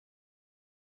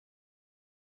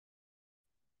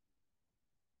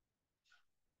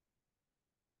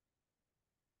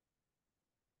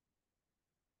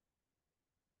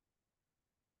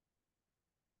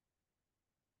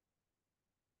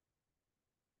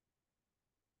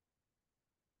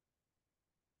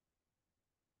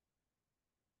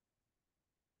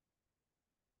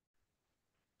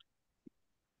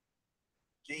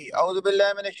जी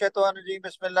औज़ुबिल्लाहि मिनश्शैतानिर्रजीम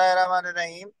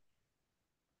बिस्मिल्लाहिर्रहमानिर्रहीम.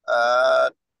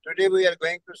 Today we are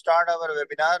going to start our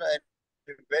webinar on a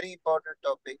very important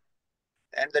topic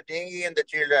and the dengue in the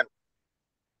children.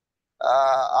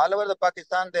 All over the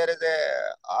Pakistan there is a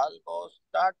almost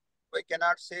not, we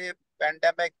cannot say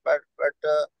pandemic, but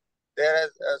there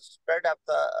is a spread of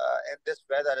the in this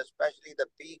weather, especially the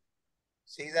peak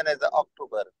season is the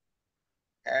October.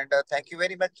 And thank you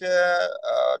very much.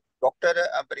 Dr.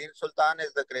 Ambreen Sultan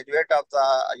is the graduate of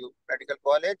the Ayub Medical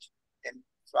College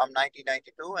from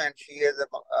 1992, and she is a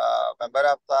member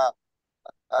of the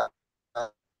uh, uh,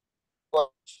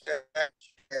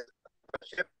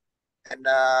 in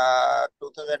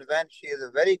 2001. She is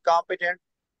a very competent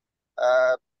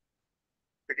uh,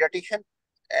 pediatrician.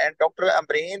 And Dr.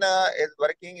 Ambreen is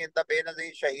working in the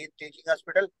Benazir Shaheed Teaching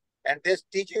Hospital. And this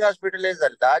teaching hospital is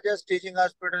the largest teaching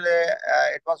hospital.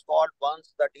 It was called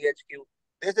once the DHQ.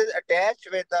 This is attached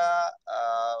with the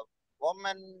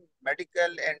Women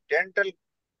Medical and Dental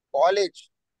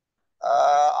College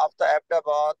of the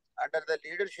Ahmedabad under the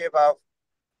leadership of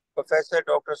Professor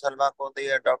Dr. Salma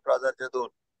Kundi and Dr. Azhar Jadoon.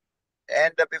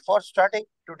 And before starting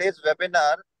today's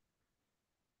webinar,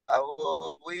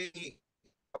 we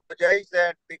apologize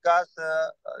that because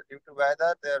due to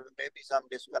weather there may be some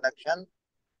disconnection,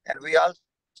 and we also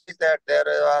see that there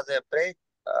was a break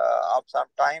of some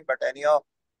time, but anyhow,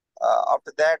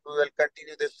 after that we will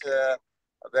continue this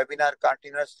webinar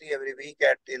continuously every week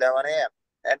at 11 a.m.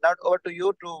 And now over to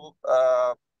you to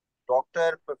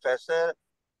Dr. Professor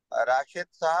Rashid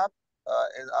Saab,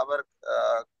 is our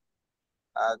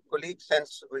colleague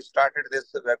since we started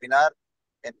this webinar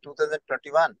in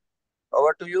 2021.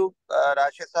 Over to you,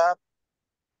 Rashid Saab.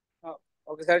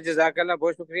 Okay sir, जज़ाकल्लाह,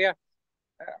 बहुत शुक्रिया.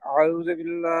 अऊज़ु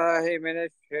बिल्लाहि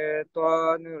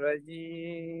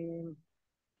मिनश्शैतानिर्रजीम.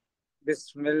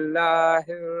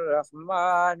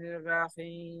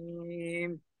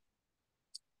 बिस्मिल्लाहिर्रहमानिर्रहीम.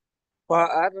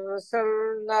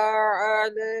 फअरसलना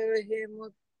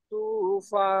अलैहिमुत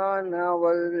तूफान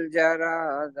वल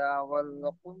जरादा वल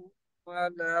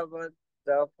कुम्मल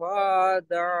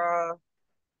वद्दफादा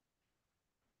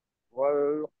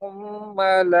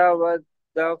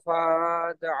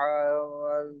والضفادع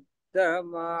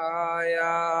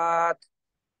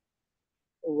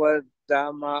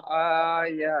والدم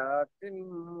آيات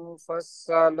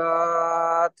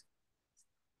مفصلات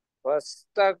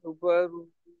فاستكبروا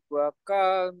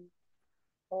وكانوا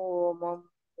قوما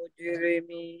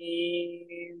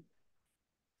مجرمين.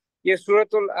 ये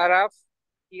सूरतुल अराफ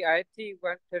की आयत थी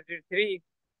 133.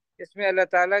 इसमें अल्लाह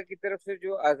ताला की तरफ से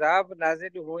जो अजाब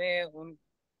नाजिल हुए हैं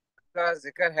उनका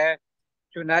जिक्र है.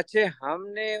 चुनाचे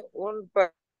हमने उन पर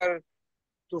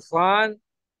तूफान,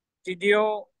 टिड्डियों,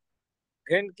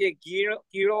 घन के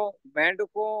कीड़ों,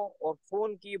 मेंढकों और खून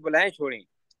की बलाएं छोड़ी,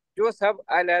 जो सब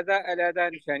अलग अलग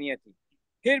निशानियां थी.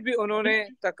 फिर भी उन्होंने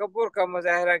तकब्बुर का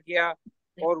मुजाहरा किया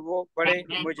और वो बड़े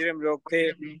मुजरिम लोग थे.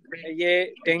 ये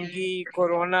डेंगी,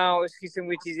 कोरोना और इस किस्म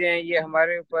की चीजें हैं, ये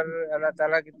हमारे ऊपर अल्लाह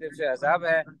ताला की तरफ से अजाब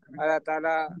है. अल्लाह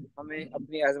ताला हमें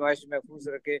अपनी आजमाइश में महफूज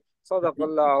रखे.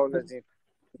 सदक़ल्लाहुल अज़ीम.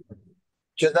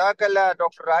 Jazakallah,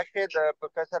 Dr. Rashid,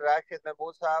 Professor Rashid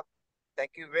Mahmood Saab.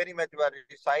 Thank you very much for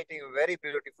reciting very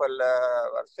beautiful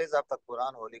verses of the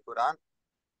Quran, Holy Quran.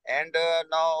 And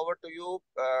now over to you,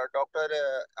 Dr.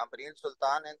 Ambreen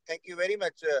Sultan. And thank you very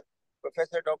much,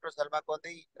 Professor Dr. Salma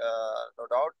Kundi. No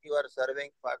doubt you are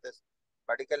serving for this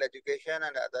medical education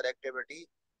and other activity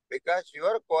because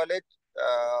your college,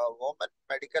 Women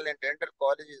Medical and Dental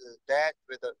College, is attached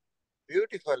with a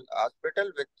beautiful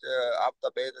hospital which of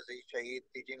the Benazir Shaheed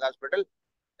Teaching Hospital.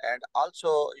 And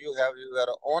also you have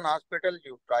your own hospital.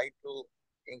 You try to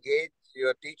engage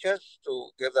your teachers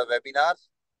to give the webinars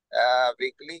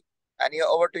weekly. And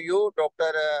over to you,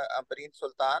 Dr. Ambreen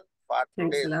Sultan, for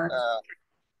today's.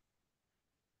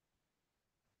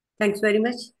 Thanks very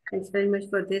much. Thanks very much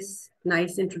for this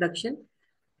nice introduction.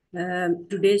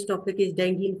 Today's topic is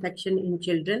dengue infection in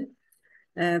children.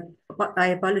 I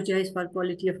apologize for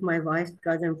quality of my voice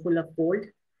because I'm full of cold,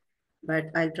 but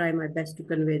I'll try my best to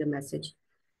convey the message.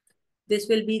 This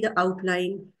will be the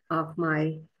outline of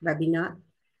my webinar.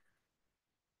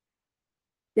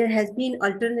 There has been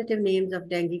alternative names of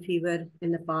dengue fever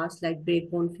in the past, like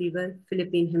breakbone fever,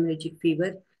 Philippine hemorrhagic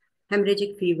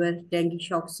fever, dengue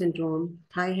shock syndrome,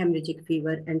 Thai hemorrhagic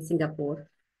fever, and Singapore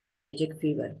hemorrhagic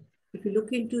fever. If you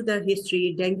look into the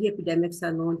history, dengue epidemics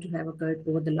are known to have occurred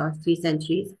over the last 3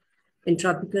 centuries in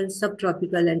tropical,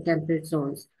 subtropical, and temperate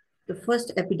zones. The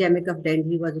first epidemic of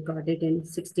dengue was recorded in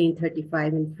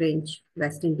 1635 in French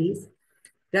West Indies.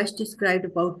 Rush described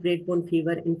about breakbone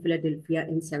fever in Philadelphia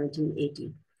in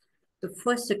 1780. The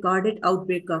first recorded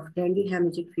outbreak of dengue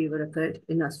hemorrhagic fever occurred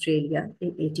in Australia in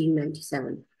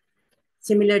 1897.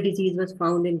 Similar disease was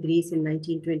found in Greece in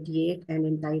 1928 and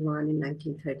in Taiwan in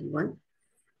 1931.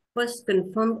 First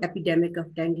confirmed epidemic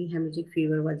of dengue hemorrhagic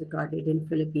fever was recorded in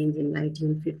Philippines in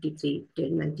 1953 till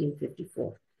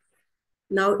 1954.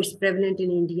 Now it's prevalent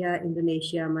in India,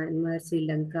 Indonesia, Myanmar, Sri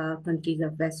Lanka, countries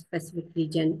of West Pacific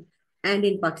region, and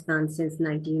in Pakistan since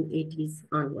 1980s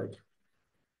onward.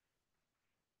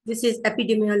 This is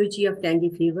epidemiology of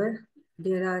dengue fever.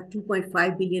 There are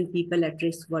 2.5 billion people at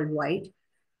risk worldwide,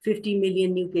 50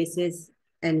 million new cases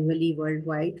annually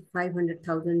worldwide,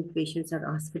 500,000 patients are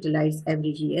hospitalized every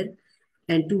year,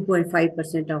 and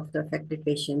 2.5% of the affected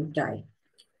patients die.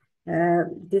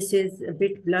 This is a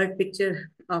bit blurred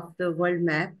picture of the world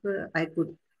map. I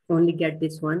could only get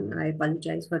this one. I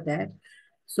apologize for that.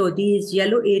 So these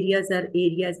yellow areas are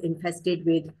areas infested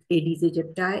with Aedes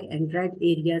aegypti, and red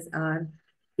areas are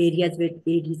areas with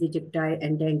Aedes aegypti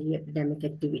and dengue epidemic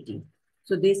activity.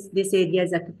 So this area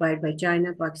is occupied by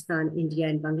China, Pakistan, India,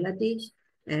 and Bangladesh.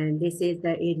 And this is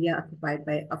the area occupied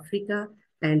by Africa,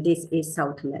 and this is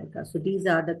South America. So these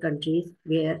are the countries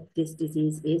where this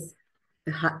disease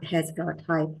has got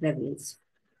high prevalence.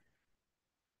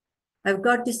 I've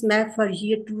got this map for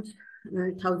year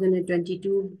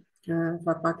 2022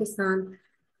 for Pakistan,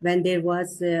 when there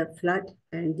was a flood,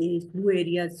 and these blue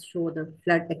areas show the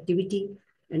flood activity.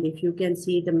 And if you can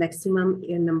see the maximum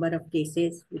number of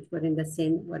cases which were in the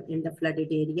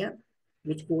flooded area,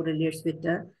 which correlates with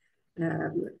the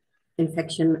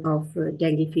infection of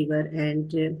dengue fever and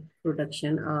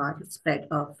production or spread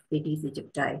of Aedes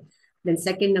aegypti. Then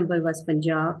second number was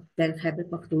Punjab, then Khyber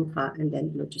Pakhtunkhwa, and then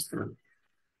Balochistan.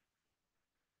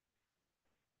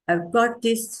 I've got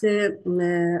this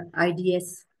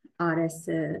IDS RS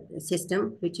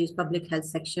system, which is public health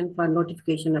section for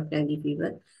notification of dengue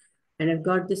fever. And I've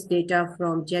got this data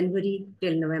from January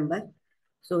till November.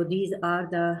 So these are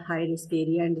the high risk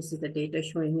area, and this is the data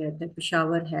showing that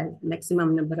Peshawar has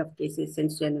maximum number of cases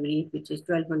since January, which is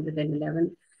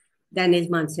 1,211. Then is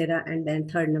Mansehra, and then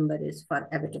third number is for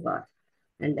Abbottabad.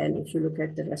 And then if you look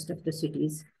at the rest of the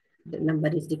cities, the number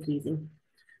is decreasing.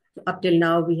 So up till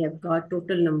now, we have got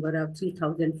total number of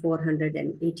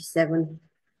 3,487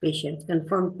 patients,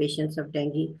 confirmed patients of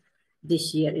dengue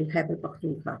this year in Khyber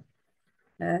Pakhtunkhwa.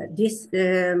 This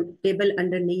table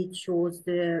underneath shows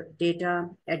the data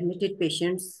admitted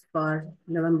patients for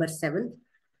November 7th.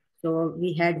 So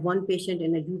we had one patient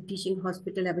in a youth teaching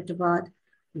hospital, Abbottabad,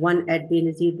 one at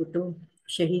Benazir Bhutto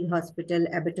Shaheed Hospital,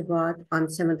 Abbottabad on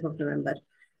 7th of November,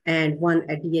 and one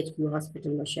at DHQ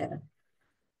Hospital, Nowshera.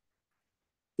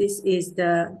 This is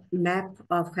the map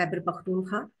of Khyber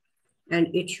Pakhtunkhwa, and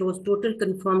it shows total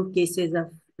confirmed cases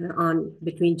of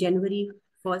between January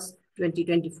 1st,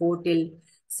 2024 till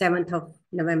 7th of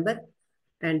November.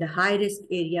 And the high risk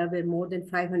area where more than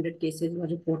 500 cases were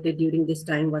reported during this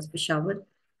time was Peshawar.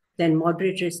 Then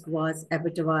moderate risk was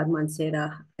Abbottabad,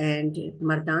 Mansehra, and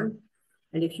Mardan.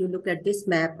 And if you look at this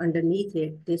map underneath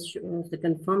it, this shows the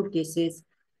confirmed cases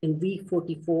in week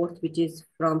 44, which is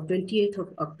from 28th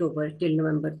of October till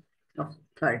November of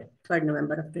 3rd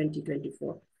November of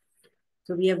 2024.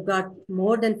 So we have got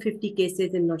more than 50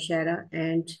 cases in Nowshera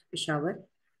and Peshawar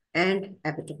and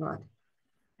Abbottabad.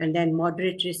 And then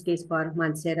moderate risk is for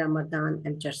Mansehra, Mardan,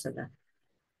 and Charsada.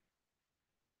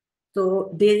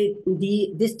 So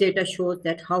this data shows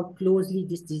that how closely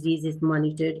this disease is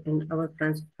monitored in our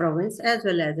province as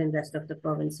well as in rest of the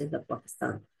provinces of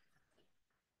Pakistan.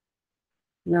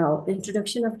 Now,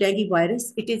 introduction of dengue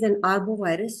virus. It is an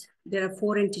arbovirus. There are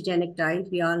 4 antigenic types.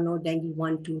 We all know dengue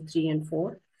 1, 2, 3, and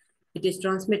 4. It is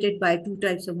transmitted by 2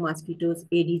 types of mosquitoes,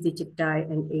 Aedes aegypti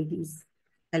and Aedes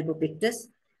albopictus,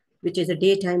 which is a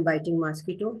daytime biting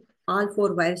mosquito. All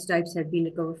 4 virus types have been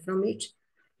recovered from it.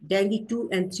 Dengue 2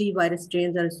 and 3 virus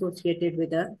strains are associated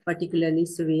with a particularly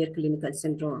severe clinical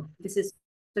syndrome. This is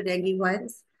the dengue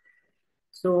virus.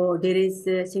 So there is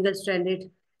a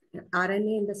single-stranded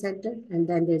RNA in the center, and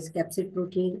then there's capsid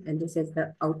protein, and this is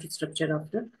the outer structure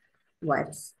of the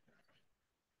virus.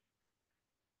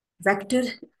 Vector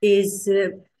is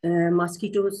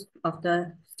mosquitoes of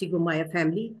the Stegomyia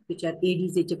family, which are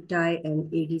Aedes aegypti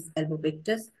and Aedes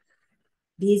albopictus.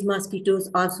 These mosquitoes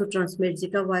also transmit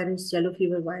Zika virus, yellow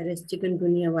fever virus,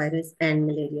 chikungunya virus, and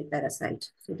malaria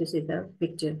parasite. So this is the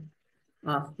picture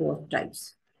of both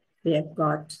types. They have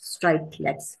got striped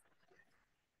legs.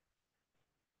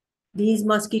 These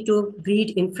mosquitoes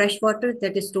breed in fresh water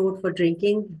that is stored for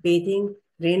drinking, bathing,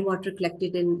 rainwater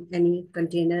collected in any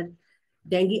container.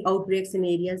 Dengue outbreaks in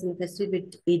areas infested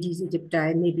with Aedes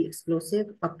aegypti may be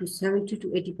explosive. Up to 70 to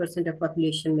 80% of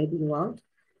population may be involved.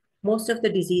 Most of the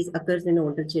disease occurs in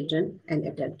older children and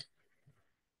adults.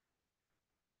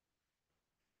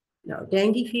 Now,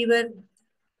 dengue fever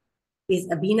is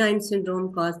a benign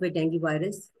syndrome caused by dengue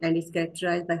virus and is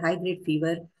characterized by high-grade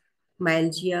fever,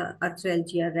 myalgia,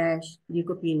 arthralgia, rash,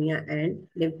 leukopenia, and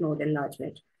lymph node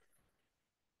enlargement.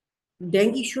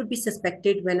 Dengue should be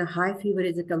suspected when a high fever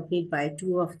is accompanied by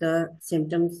two of the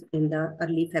symptoms in the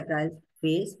early febrile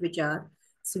phase, which are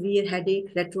severe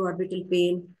headache, retroorbital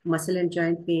pain, muscle and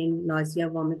joint pain, nausea,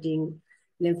 vomiting,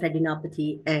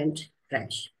 lymphadenopathy, and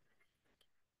rash.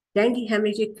 Dengue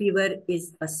hemorrhagic fever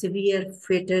is a severe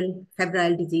fatal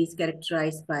febrile disease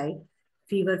characterized by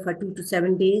fever for 2 to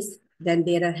 7 days. Then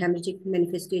there are hemorrhagic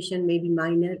manifestation, may be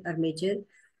minor or major,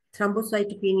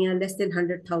 thrombocytopenia less than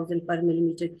 100,000 per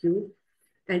millimeter cube,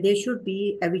 and there should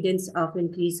be evidence of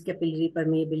increased capillary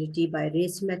permeability by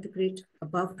raised hematocrit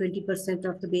above 20%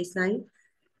 of the baseline,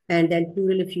 and then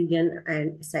pleural effusion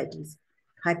and ascites.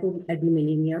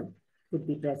 Hypoalbuminemia could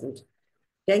be present.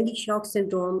 Dengue shock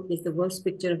syndrome is the worst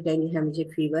picture of dengue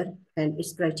hemorrhagic fever, and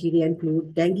its criteria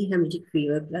include dengue hemorrhagic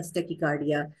fever plus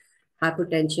tachycardia,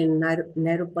 hypotension,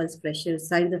 narrow pulse pressure,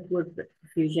 signs of poor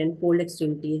perfusion, cold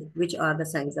extremities, which are the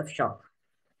signs of shock.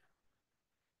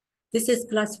 This is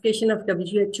classification of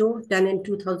WHO done in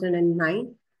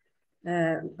 2009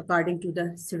 according to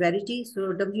the severity.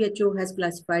 So WHO has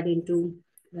classified into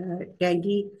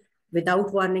dengue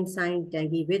without warning signs,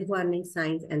 dengue with warning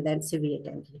signs, and then severe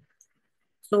dengue.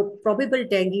 So probable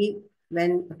dengue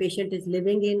when a patient is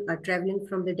living in or traveling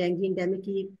from the dengue endemic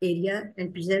area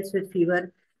and presents with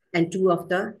fever and two of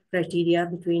the criteria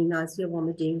between nausea,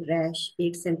 vomiting, rash,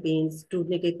 aches and pains,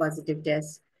 tourniquet positive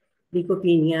tests,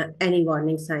 leukopenia, any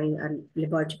warning sign or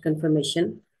laboratory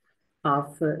confirmation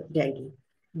of dengue.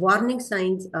 Warning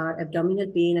signs are abdominal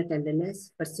pain or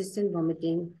tenderness, persistent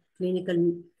vomiting,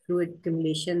 clinical fluid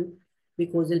accumulation,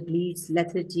 mucosal bleeds,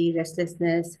 lethargy,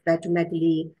 restlessness,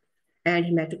 hepatomegaly, and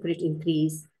hematocrit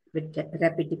increase with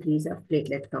rapid decrease of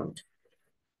platelet count.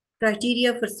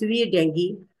 Criteria for severe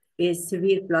dengue is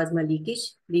severe plasma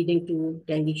leakage leading to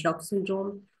dengue shock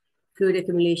syndrome, fluid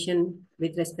accumulation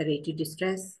with respiratory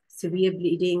distress, severe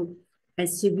bleeding, and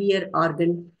severe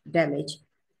organ damage.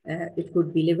 It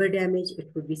could be liver damage,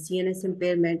 it could be CNS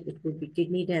impairment, it could be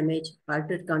kidney damage,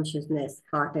 altered consciousness,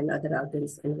 heart and other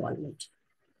organs involvement.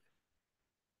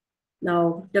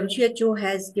 Now, WHO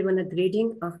has given a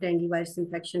grading of dengue virus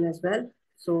infection as well.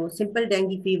 So simple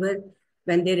dengue fever,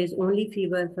 when there is only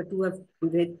fever for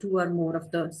with two or more of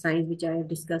the signs which I have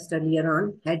discussed earlier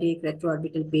on, headache,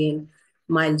 retroorbital pain,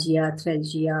 myalgia,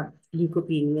 arthralgia,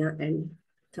 leukopenia, and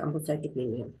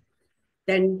thrombocytopenia.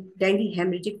 Then dengue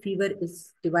hemorrhagic fever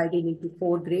is divided into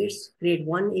 4 grades. Grade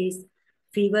 1 is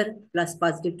fever plus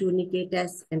positive tourniquet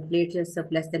test and platelets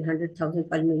of less than 100,000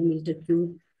 per millimeter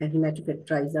cube and hematocrit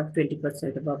rise of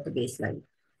 20% above the baseline.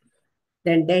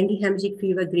 Then dengue hemorrhagic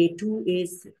fever grade 2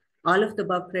 is all of the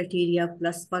above criteria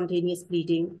plus spontaneous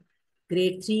bleeding.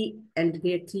 Grade 3 and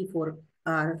grade 4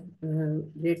 are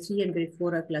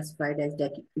classified as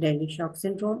dengue shock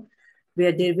syndrome,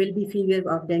 where there will be fever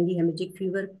of dengue hemorrhagic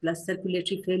fever plus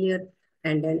circulatory failure,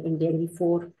 and then in dengue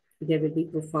 4 there will be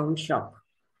profound shock.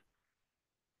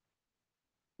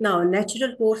 Now,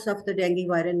 natural course of the dengue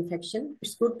viral infection.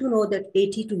 It's good to know that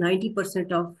 80 to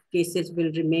 90% of cases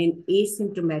will remain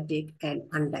asymptomatic and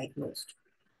undiagnosed.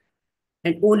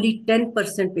 And only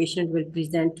 10% patient will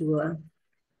present to a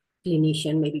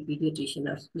clinician, maybe pediatrician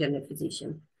or general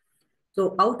physician.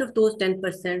 So out of those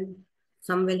 10%,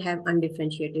 some will have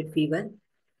undifferentiated fever.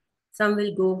 Some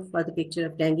will go for the picture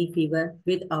of dengue fever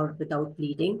with or without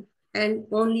bleeding. And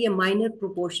only a minor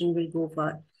proportion will go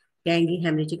for dengue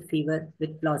hemorrhagic fever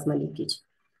with plasma leakage.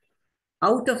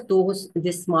 Out of those,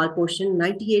 this small portion,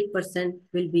 98%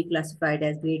 will be classified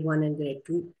as grade 1 and grade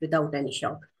 2 without any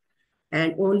shock.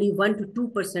 And only 1 to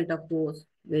 2% of those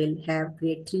will have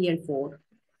grade 3 and 4,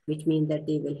 which means that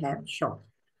they will have shock.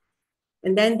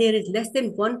 And then there is less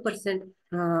than 1%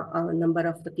 number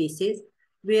of the cases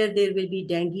where there will be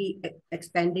dengue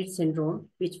expanded syndrome,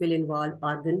 which will involve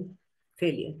organ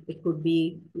failure. It could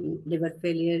be liver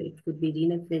failure, it could be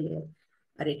renal failure,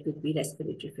 or it could be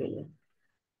respiratory failure.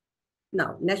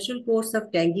 Now, natural course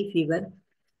of dengue fever,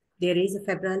 there is a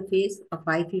febrile phase of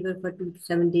high fever for 2 to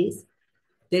 7 days.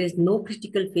 There is no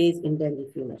critical phase in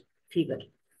dengue fever.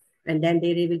 And then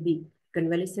there will be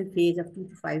convalescent phase of 2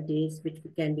 to 5 days, which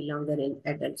can be longer in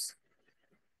adults.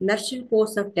 Natural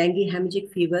course of dengue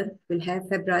hemorrhagic fever will have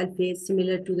febrile phase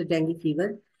similar to the dengue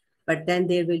fever, but then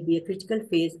there will be a critical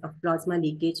phase of plasma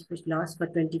leakage, which lasts for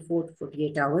 24 to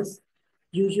 48 hours,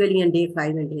 usually on day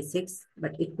 5 and day 6,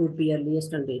 but it could be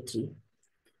earliest on day 3.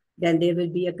 Then there will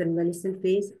be a convalescent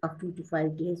phase of 2 to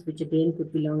 5 days, which again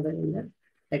could be longer in the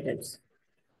adults.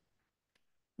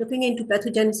 Looking into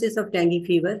pathogenesis of dengue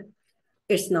fever,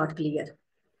 it's not clear,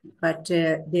 but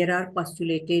there are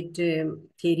postulated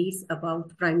theories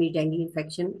about primary dengue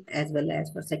infection as well as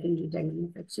for secondary dengue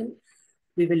infection.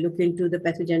 We will look into the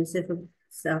pathogenesis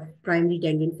of primary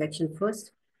dengue infection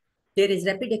first. There is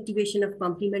rapid activation of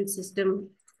complement system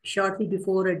shortly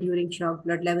before or during shock.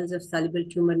 Blood levels of soluble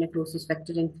tumor necrosis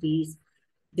factor increase.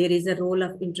 There is a role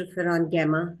of interferon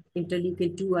gamma.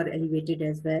 Interleukin-2 are elevated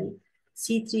as well.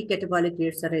 C3 catabolic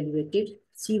rates are elevated.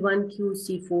 C1q,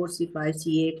 C4, C5,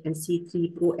 C8, and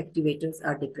C3 pro-activators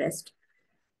are depressed.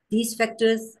 These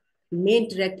factors may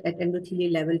interact at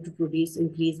endothelial level to produce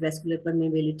increased vascular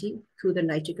permeability through the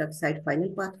nitric oxide final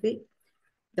pathway.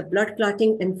 The blood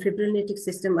clotting and fibrinolytic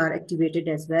system are activated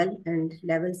as well, and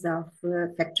levels of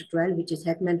factor 12, which is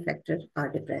Heckman factor, are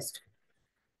depressed.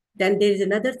 Then there is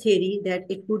another theory that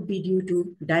it could be due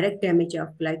to direct damage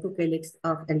of glycocalyx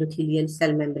of endothelial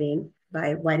cell membrane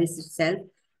by virus itself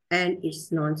and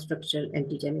its non-structural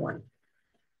antigen 1.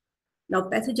 Now,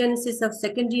 pathogenesis of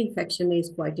secondary infection is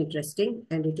quite interesting,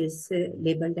 and it is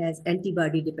labeled as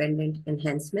antibody-dependent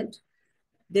enhancement.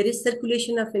 There is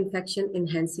circulation of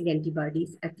infection-enhancing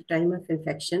antibodies at the time of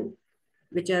infection,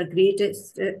 which are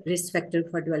greatest risk factor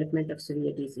for development of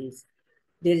severe disease.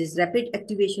 There is rapid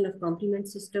activation of complement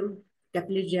system,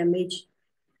 capillary damage,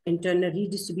 internal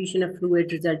redistribution of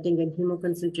fluid resulting in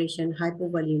hemoconcentration,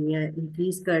 hypovolemia,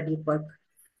 increased cardiac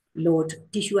load,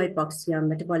 tissue hypoxia,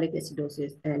 metabolic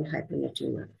acidosis, and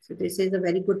hypernatremia. So this is a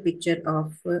very good picture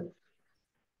of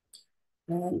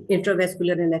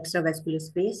intravascular and extravascular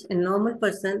space. In normal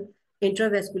person,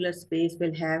 intravascular space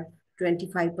will have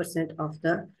 25% of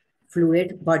the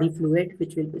fluid, body fluid,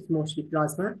 which will be mostly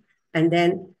plasma, and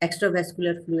then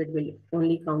extravascular fluid will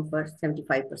only count for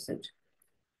 75%.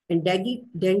 In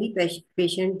dengue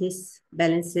patient, this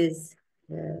balance is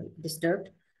disturbed.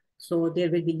 So there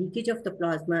will be leakage of the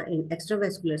plasma in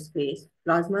extravascular space.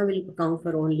 Plasma will account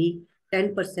for only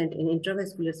 10% in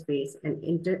intravascular space, and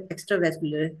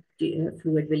extravascular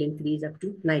fluid will increase up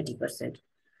to 90%.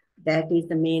 That is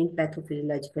the main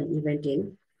pathophysiological event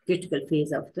in critical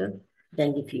phase of the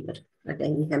dengue fever, or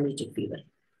dengue hemorrhagic fever.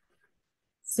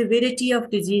 Severity of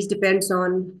disease depends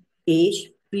on age,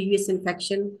 previous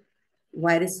infection,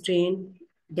 virus strain.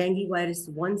 Dengue virus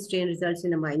 1 strain results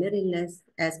in a minor illness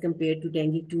as compared to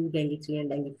dengue 2, dengue 3, and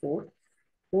dengue 4.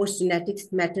 Post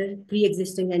genetics matter.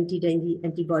 Pre-existing anti-dengue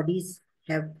antibodies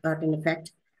have got an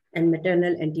effect, and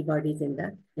maternal antibodies in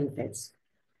the infants.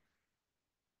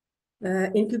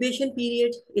 Incubation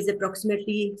period is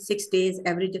approximately 6 days,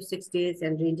 average of 6 days,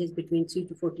 and ranges between 3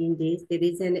 to 14 days. There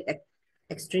is an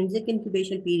extrinsic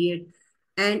incubation period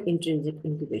and intrinsic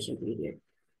incubation period.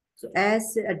 So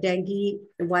as a dengue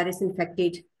virus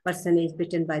infected person is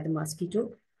bitten by the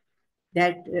mosquito,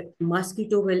 that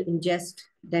mosquito will ingest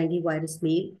dengue virus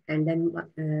meal, and then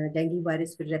dengue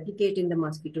virus will replicate in the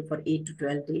mosquito for 8 to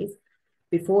 12 days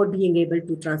before being able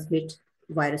to transmit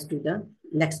virus to the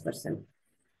next person.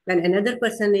 When another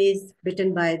person is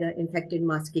bitten by the infected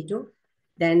mosquito,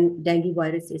 then dengue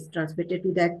virus is transmitted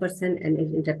to that person, and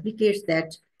it replicates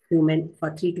that human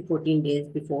for 3 to 14 days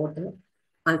before the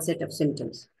onset of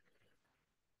symptoms.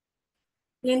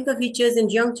 Clinical features in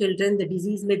young children: the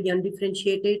disease may be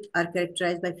undifferentiated, are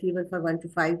characterized by fever for 1 to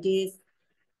 5 days.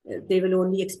 They will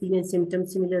only experience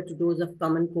symptoms similar to those of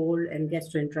common cold and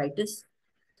gastroenteritis.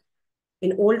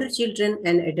 In older children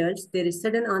and adults, there is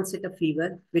sudden onset of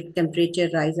fever with temperature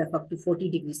rise of up to 40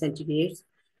 degrees centigrade,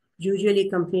 usually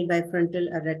accompanied by frontal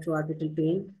or retroorbital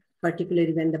pain,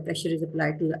 particularly when the pressure is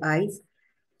applied to the eyes.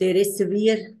 There is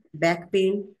severe back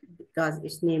pain because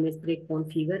its name is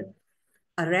breakbone fever.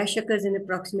 A rash occurs in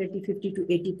approximately 50 to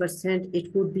 80%.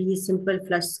 It could be simple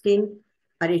flushed skin,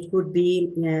 or it could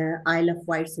be Isle of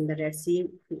Whites in the Red Sea,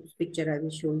 whose picture I will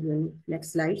show you in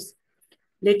next slides.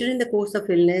 Later in the course of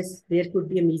illness, there could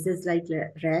be a measles-like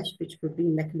rash, which could be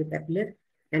maculopapular,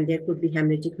 and there could be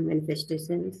hemorrhagic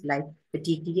manifestations like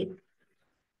petechiae.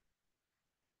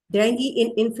 Dengue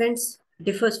in infants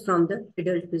differs from the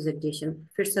adult presentation.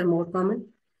 Fits are more common.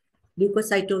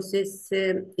 Leukocytosis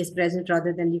is present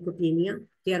rather than leukopenia.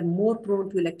 They are more prone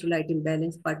to electrolyte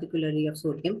imbalance, particularly of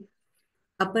sodium.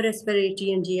 Upper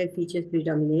respiratory and GI features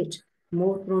predominate,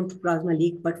 more prone to plasma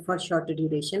leak, but for shorter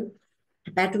duration.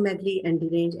 Hepatomegaly and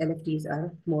deranged LFTs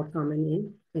are more common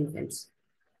in infants.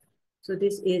 So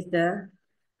this is the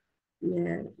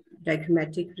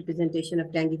diagrammatic representation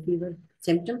of dengue fever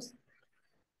symptoms.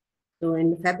 So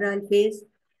in the febrile phase,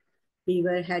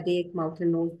 fever, headache, mouth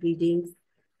and nose bleeding,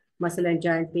 muscle and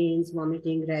joint pains,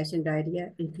 vomiting, rash, and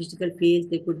diarrhea. In critical phase,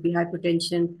 there could be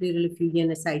hypertension, pleural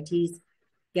effusion, ascites,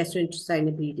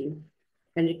 gastrointestinal bleeding.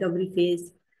 And recovery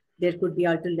phase, there could be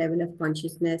altered level of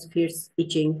consciousness, fierce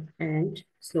itching, and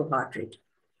slow heart rate.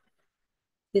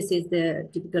 This is the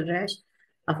typical rash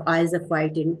of eyes of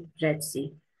white in Red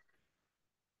Sea.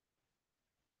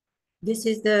 This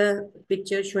is the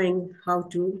picture showing how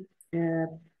to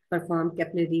perform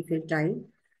capillary refill time.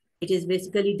 It is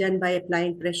basically done by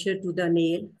applying pressure to the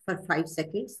nail for 5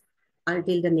 seconds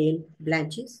until the nail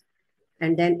blanches.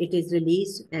 And then it is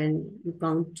released and you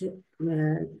count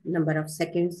number of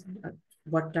seconds,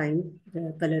 what time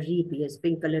the color reappears,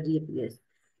 pink color reappears.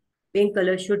 Pink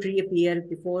color should reappear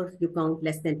before you count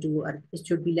less than 2, or it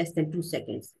should be less than 2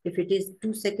 seconds. If it is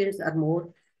 2 seconds or more,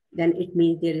 then it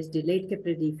means there is delayed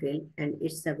capillary refill, and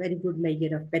it's a very good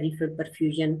measure of peripheral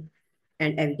perfusion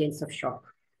and evidence of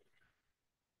shock.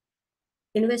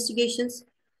 Investigations,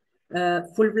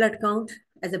 full blood count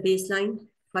as a baseline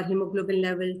for hemoglobin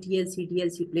level, TLC,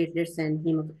 DLC platelets, and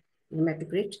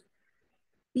hematocrit.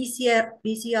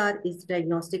 PCR is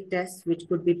diagnostic test which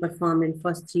could be performed in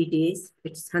first 3 days.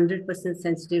 It's 100%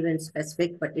 sensitive and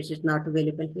specific, but it is not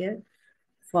available here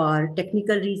for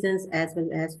technical reasons as well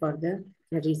as for the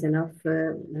reason of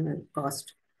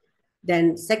cost.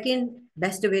 Then second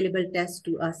best available test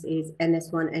to us is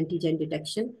NS1 antigen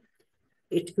detection.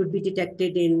 It could be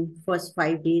detected in first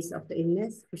 5 days of the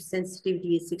illness. Its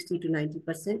sensitivity is 60 to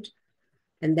 90%.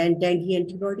 And then dengue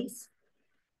antibodies.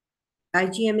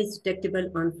 IgM is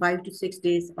detectable on 5 to 6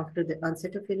 days after the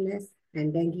onset of illness,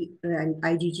 and dengue and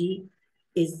IgG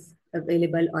is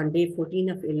available on day 14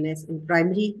 of illness in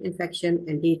primary infection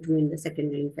and day 2 in the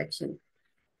secondary infection.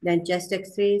 Then chest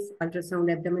x-rays, ultrasound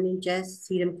abdomen in chest,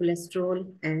 serum cholesterol,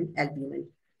 and albumin.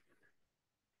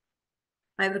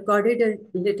 I've recorded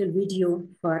a little video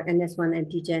for NS1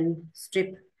 antigen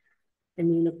strip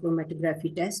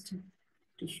immunochromatography test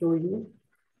to show you.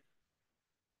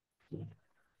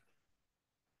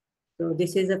 So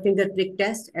this is a finger prick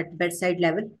test at bedside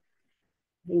level.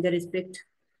 Finger is pricked,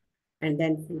 and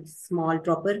then small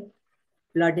dropper,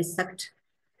 blood is sucked.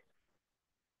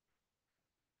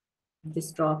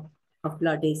 This drop of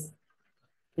blood is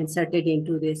inserted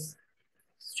into this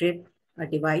strip, a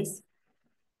device,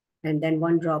 and then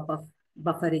 1 drop of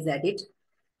buffer is added.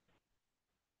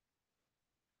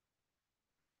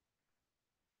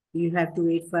 You have to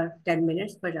wait for 10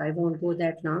 minutes, but I won't go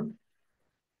that long.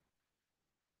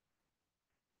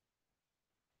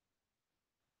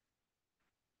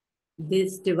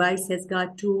 This device has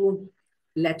got 2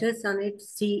 letters on it,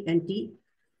 C and T.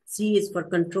 C is for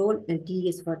control and T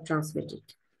is for transmitted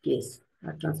case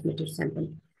or transmitted sample.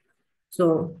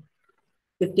 So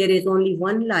if there is only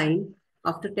 1 line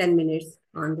after 10 minutes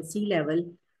on the C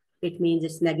level, it means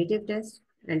it's negative test.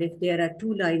 And if there are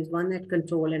 2 lines, 1 at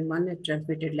control and 1 at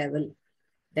transmitted level,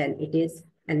 then it is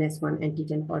NS1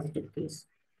 antigen positive case.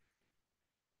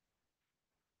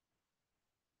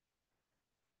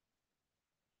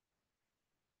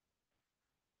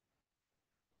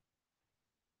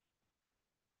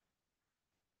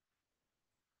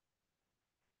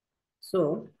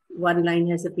 So 1 line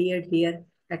has appeared here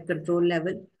at control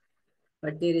level,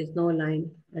 but there is no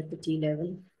line at the T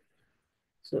level.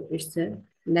 So it's a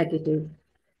negative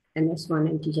NS1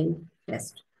 antigen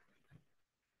test.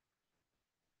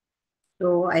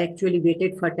 So I actually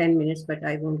waited for 10 minutes, but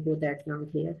I won't go that long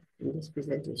here in this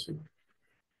presentation.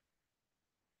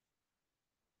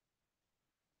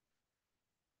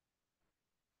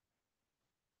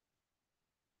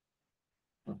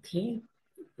 Okay,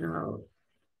 now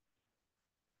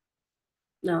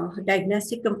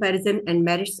diagnostic comparison and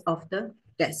merits of the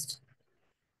test.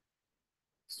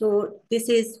 So this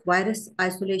is virus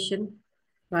isolation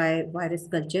by virus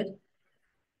culture.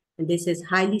 And this is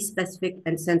highly specific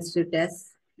and sensitive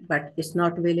test, but it's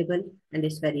not available and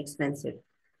it's very expensive.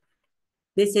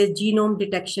 This is genome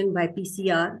detection by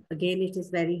PCR. Again, it is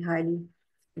very highly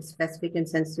specific and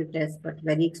sensitive test, but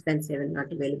very expensive and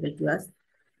not available to us.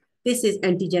 This is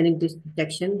antigenic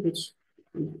detection,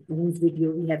 whose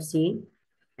video we have seen,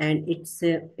 and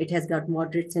it has got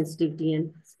moderate sensitivity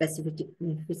and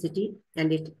specificity,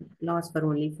 and it lasts for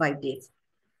only 5 days.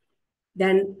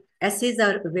 Then assays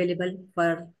are available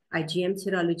for IgM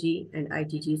serology and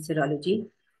IgG serology,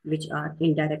 which are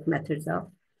indirect methods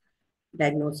of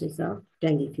diagnosis of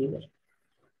dengue fever.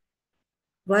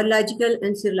 Virological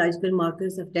and serological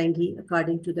markers of dengue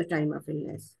according to the time of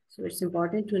illness. So it's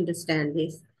important to understand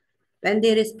this. When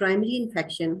there is primary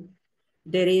infection,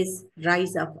 there is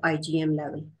rise of IgM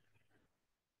level,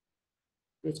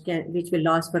 which will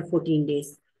last for 14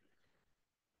 days.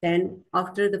 Then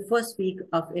after the first week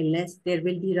of illness, there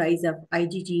will be rise of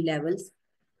IgG levels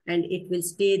and it will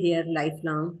stay there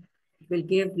lifelong. It will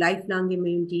give lifelong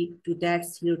immunity to that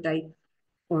serotype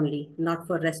only, not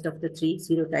for rest of the 3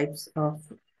 serotypes of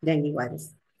dengue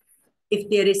virus. If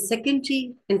there is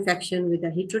secondary infection with a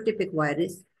heterotypic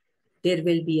virus, there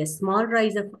will be a small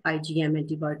rise of IgM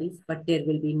antibodies, but there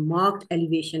will be marked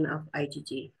elevation of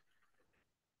IgG.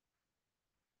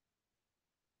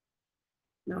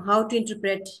 Now, how to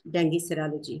interpret dengue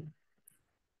serology?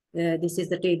 This is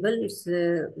the table. It's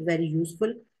very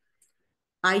useful.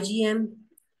 IgM,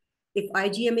 if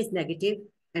IgM is negative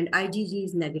and IgG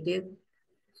is negative,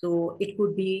 so it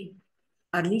could be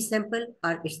early sample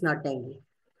or it's not dengue.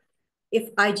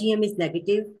 If IgM is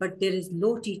negative, but there is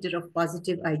low titer of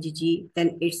positive IgG,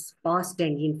 then it's past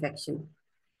dengue infection.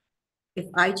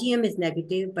 If IgM is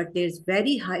negative, but there's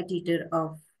very high titer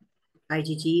of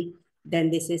IgG,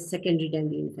 then this is secondary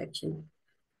dengue infection.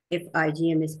 If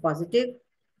IgM is positive,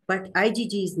 but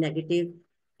IgG is negative,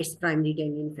 it's primary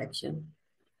dengue infection.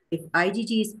 If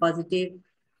IgG is positive,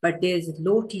 but there is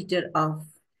low titer of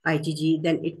IgG,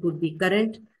 then it could be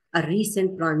current or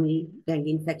recent primary dengue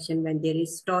infection when there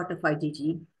is start of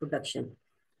IgG production.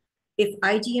 If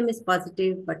IgM is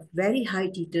positive, but very high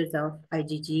titers of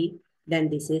IgG, then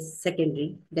this is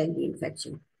secondary dengue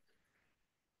infection.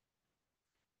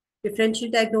 Differential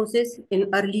diagnosis in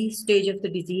early stage of the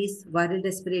disease, viral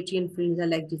respiratory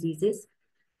influenza-like diseases,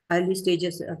 early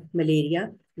stages of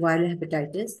malaria, viral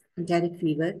hepatitis, enteric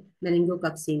fever,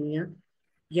 meningococcemia,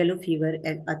 yellow fever,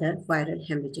 and other viral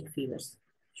hemorrhagic fevers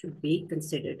should be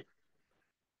considered.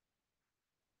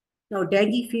 Now,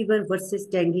 dengue fever versus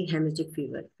dengue hemorrhagic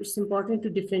fever. It's important to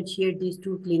differentiate these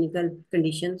two clinical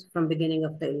conditions from beginning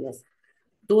of the illness.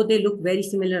 Though they look very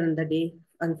similar on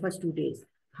the first 2 days.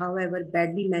 However,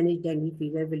 badly managed dengue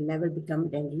fever will never become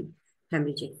dengue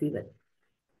hemorrhagic fever.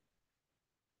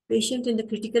 Patients in the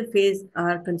critical phase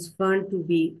are confirmed to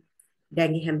be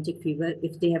dengue hemorrhagic fever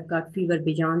if they have got fever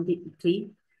beyond the 3,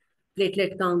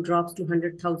 platelet count drops to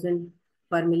 100,000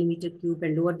 per millimeter cube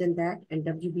and lower than that, and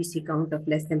WBC count of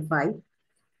less than 5.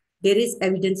 There is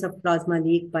evidence of plasma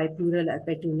leak by pleural or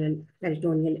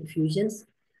peritoneal effusions.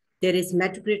 There is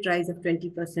hematocrit rise of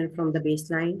 20% from the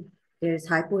baseline. There is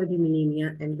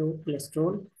hypoalbuminemia and low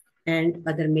cholesterol and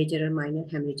other major or minor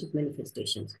hemorrhagic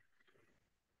manifestations.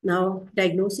 Now,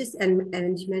 diagnosis and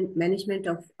management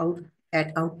of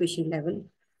at outpatient level.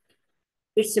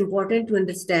 It's important to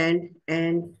understand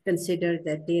and consider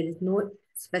that there is no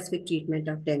specific treatment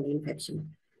of dengue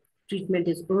infection. Treatment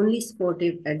is only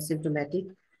supportive and symptomatic,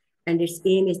 and its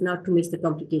aim is not to miss the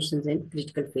complications in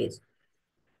critical phase.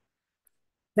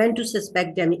 When to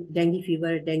suspect dengue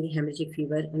fever, dengue hemorrhagic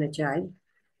fever in a child.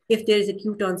 If there is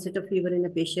acute onset of fever in a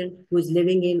patient who is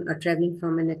living in or traveling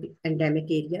from an endemic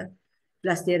area,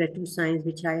 plus there are 2 signs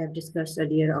which I have discussed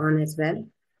earlier on as well.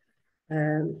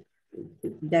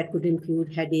 That could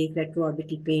include headache,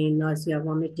 retroorbital pain, nausea,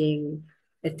 vomiting,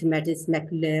 erythematous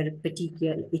macular,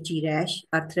 petechial, itchy rash,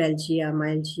 arthralgia,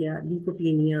 myalgia,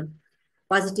 leukopenia,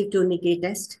 positive tourniquet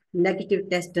test. Negative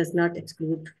test does not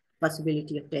exclude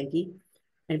possibility of dengue,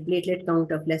 and platelet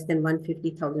count of less than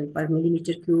 150,000 per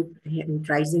millimeter cube and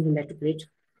rising hematocrit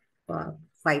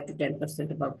 5 to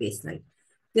 10% above baseline.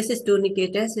 This is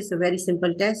tourniquet test. It's a very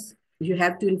simple test. You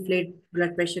have to inflate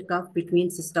blood pressure cuff between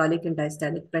systolic and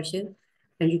diastolic pressure,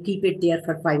 and you keep it there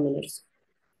for 5 minutes.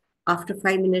 After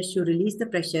 5 minutes, you release the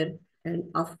pressure, and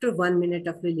after 1 minute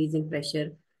of releasing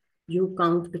pressure, you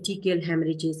count petechial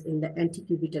hemorrhages in the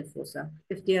antecubital fossa.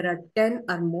 If there are 10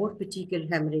 or more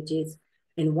petechial hemorrhages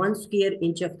in 1 square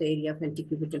inch of the area of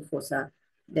antecubital fossa,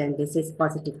 then this is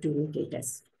positive tourniquet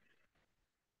test.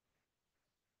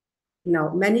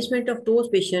 Now, management of those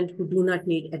patients who do not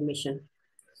need admission.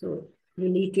 So you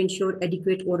need to ensure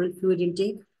adequate oral fluid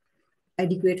intake,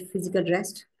 adequate physical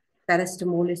rest.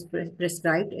 Paracetamol is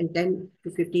prescribed in 10 to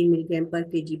 15 milligram per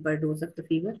kg per dose of the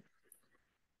fever,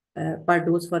 per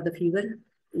dose for the fever.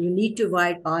 You need to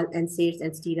avoid all NSAIDs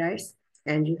and steroids,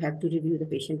 and you have to review the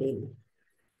patient daily.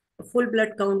 A full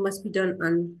blood count must be done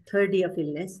on 3rd day of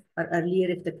illness or earlier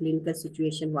if the clinical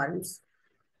situation warrants.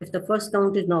 If the first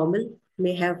count is normal,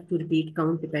 may have to repeat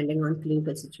count depending on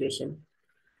clinical situation.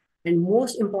 And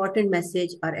most important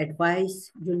message or advice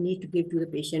you need to give to the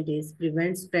patient is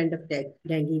prevent spread of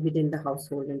dengue within the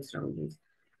household and surroundings.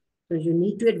 So you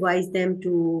need to advise them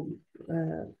to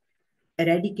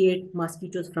eradicate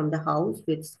mosquitoes from the house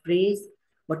with sprays,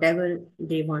 whatever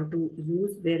they want to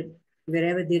use.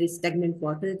 Wherever there is stagnant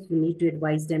water, you need to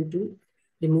advise them to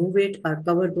remove it or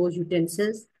cover those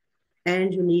utensils,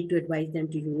 and you need to advise them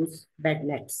to use bed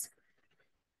nets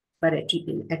for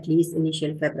at least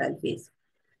initial febrile phase.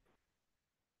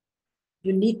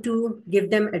 You need to give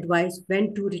them advice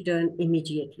when to return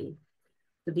immediately.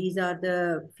 So these are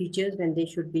the features when they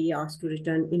should be asked to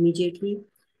return immediately.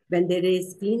 When there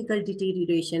is clinical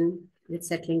deterioration with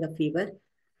settling of fever,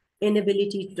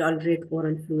 inability to tolerate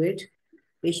oral fluid,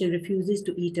 patient refuses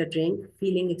to eat or drink,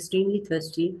 feeling extremely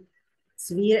thirsty,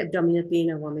 severe abdominal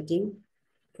pain or vomiting,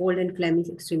 cold and clammy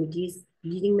extremities,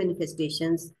 bleeding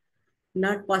manifestations,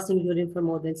 not passing urine for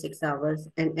more than 6 hours,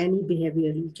 and any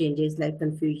behavioral changes like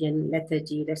confusion,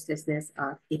 lethargy, restlessness,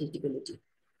 or irritability.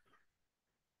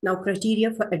 Now,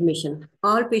 criteria for admission.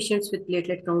 All patients with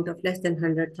platelet count of less than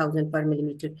 100,000 per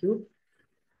millimeter cube,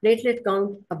 platelet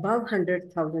count above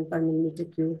 100,000 per millimeter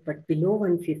cube, but below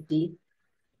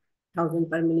 150,000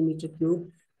 per millimeter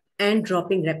cube, and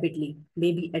dropping rapidly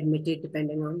may be admitted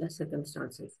depending on the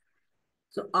circumstances.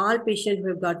 So all patients who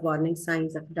have got warning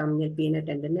signs of abdominal pain or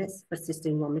tenderness,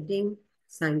 persistent vomiting,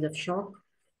 signs of shock,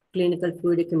 clinical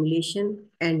fluid accumulation,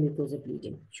 and mucosal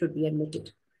bleeding should be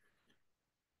admitted.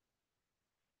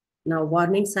 Now,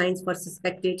 warning signs for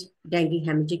suspected dengue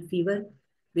hemorrhagic fever,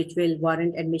 which will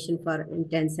warrant admission for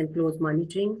intense and close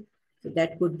monitoring. So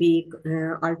that could be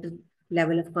altered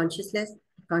level of consciousness,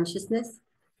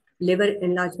 liver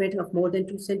enlargement of more than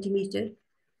 2 centimeters,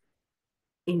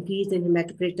 increase in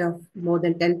hematocrit of more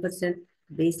than 10%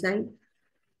 baseline,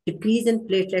 decrease in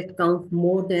platelet count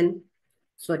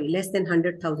less than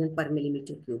 100,000 per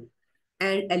millimeter cube,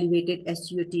 and elevated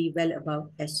SGOT well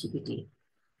above SGPT.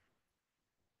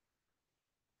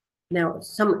 Now,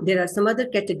 there are some other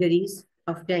categories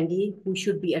of dengue who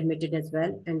should be admitted as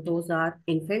well, and those are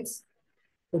infants,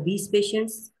 obese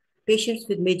patients, patients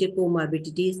with major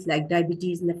comorbidities like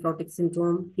diabetes, nephrotic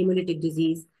syndrome, hemolytic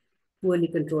disease, poorly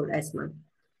controlled asthma.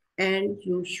 And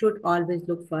you should always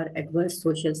look for adverse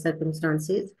social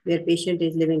circumstances where patient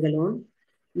is living alone,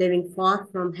 living far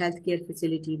from healthcare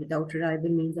facility without reliable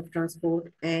means of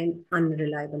transport, and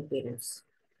unreliable parents.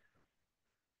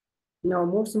 Now,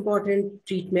 most important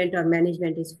treatment or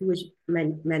management is fluid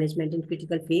management in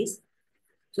critical phase.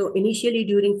 So initially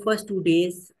during first 2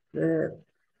 days,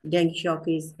 dengue shock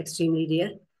is extremely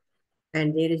rare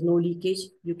and there is no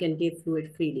leakage. You can give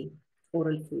fluid freely,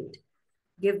 oral fluid.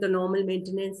 Give the normal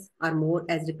maintenance or more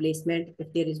as replacement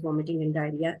if there is vomiting and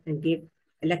diarrhea, and give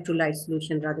electrolyte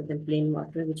solution rather than plain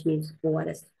water, which means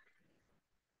ORS.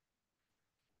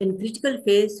 In critical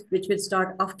phase, which will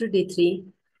start after day 3,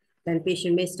 then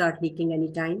patient may start leaking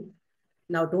anytime.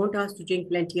 Now, don't ask to drink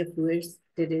plenty of fluids.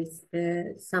 There is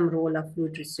some role of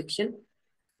fluid restriction.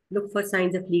 Look for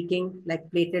signs of leaking, like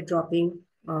platelet dropping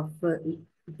of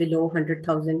below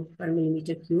 100,000 per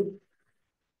millimeter cube.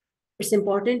 It's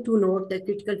important to note that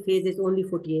critical phase is only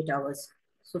 48 hours.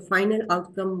 So final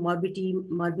outcome,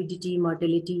 morbidity,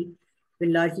 mortality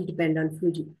will largely depend on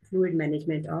fluid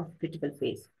management of critical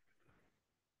phase.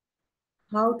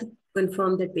 How to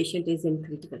confirm that patient is in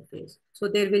critical phase? So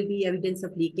there will be evidence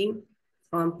of leaking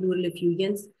from pleural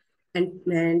effusions and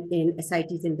in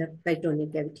ascites in the peritoneal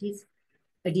cavities.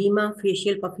 Edema,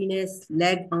 facial puffiness,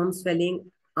 leg, arm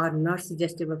swelling are not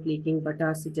suggestive of leaking, but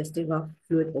are suggestive of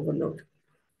fluid overload.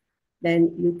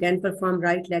 Then you can perform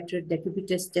right lateral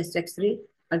decubitus chest X-ray,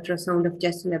 ultrasound of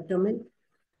chest and abdomen,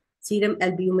 serum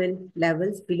albumin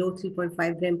levels below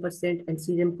 3.5 gram percent, and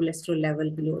serum cholesterol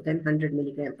level below than 100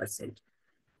 milligram percent.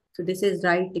 So this is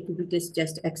right decubitus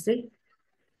chest X-ray,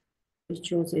 which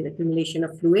shows an accumulation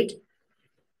of fluid,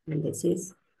 and this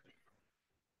is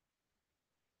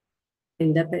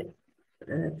in the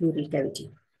pleural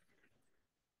cavity.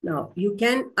 Now, you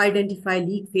can identify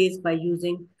leak phase by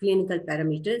using clinical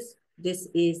parameters. This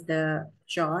is the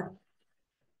chart,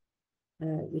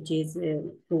 which is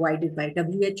provided by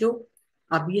WHO.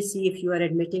 Obviously, if you are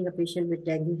admitting a patient with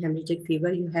dengue hemorrhagic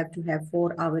fever, you have to have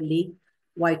 4-hourly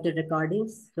vital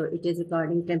recordings. So it is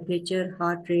recording temperature,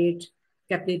 heart rate,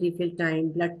 capillary fill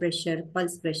time, blood pressure,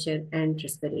 pulse pressure, and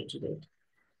respiratory rate.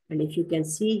 And if you can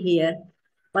see here,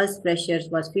 pulse pressure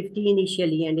was 50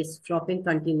 initially and is dropping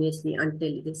continuously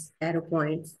until this arrow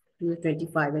points to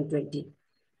 25 and 20.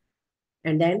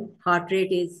 And then heart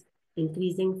rate is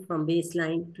increasing from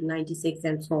baseline to 96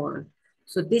 and so on.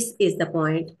 So this is the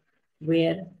point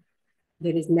where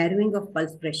there is narrowing of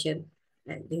pulse pressure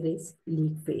and there is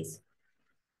leak phase.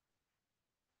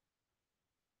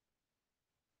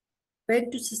 When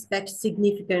to suspect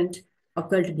significant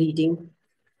occult bleeding,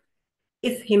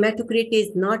 if hematocrit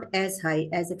is not as high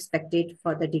as expected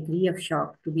for the degree of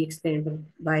shock to be explained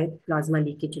by plasma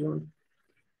leakage alone.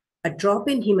 A drop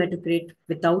in hematocrit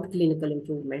without clinical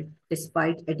improvement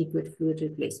despite adequate fluid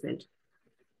replacement.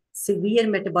 Severe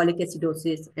metabolic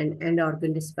acidosis and end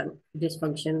organ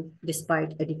dysfunction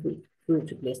despite adequate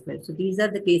fluid replacement. So these are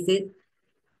the cases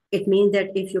It means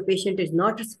that if your patient is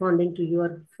not responding to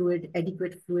your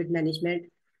adequate fluid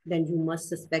management, then you must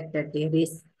suspect that there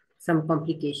is some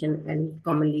complication, and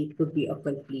commonly it could be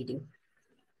occult bleeding.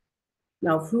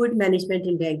 Now, fluid management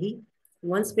in dengue.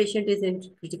 Once patient is in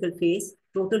critical phase,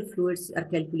 total fluids are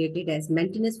calculated as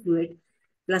maintenance fluid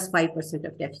plus 5%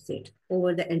 of deficit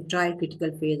over the entire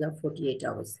critical phase of 48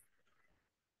 hours.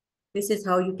 This is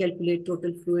how you calculate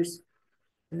total fluids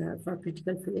for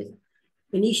critical phase.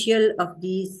 Initial of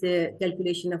these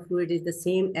calculation of fluid is the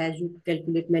same as you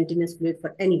calculate maintenance fluid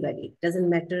for anybody. It doesn't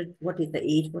matter what is the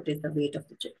age, what is the weight of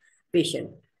the patient.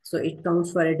 So it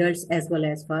counts for adults as well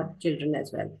as for children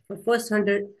as well. For first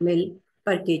 100 ml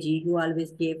per kg, you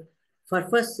always give, for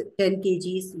first 10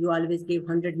 kgs, you always give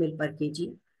 100 ml per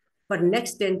kg. For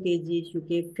next 10 kgs, you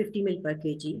give 50 ml per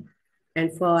kg.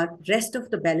 And for rest of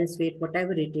the balance weight,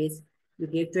 whatever it is, you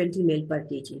give 20 ml per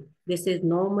kg. This is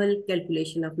normal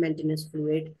calculation of maintenance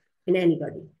fluid in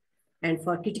anybody. And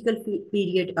for critical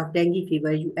period of dengue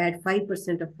fever, you add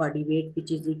 5% of body weight,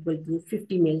 which is equal to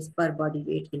 50 ml per body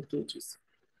weight in kgs.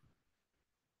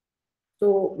 So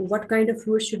what kind of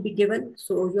fluid should be given?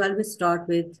 So you always start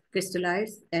with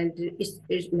crystallized, and its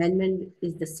management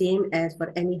is the same as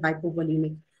for any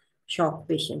hypovolemic shock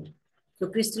patient. So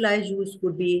crystallized use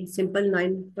could be simple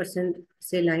 9%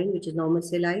 saline, which is normal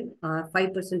saline, or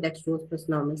 5% dextrose plus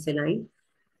normal saline.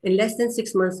 In less than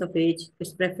 6 months of age,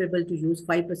 it's preferable to use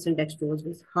 5% dextrose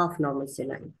with half normal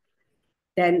saline.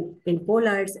 Then in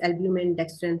colloids, albumin,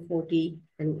 dextran 40,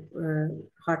 and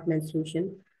Hartmann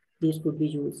solution, these could be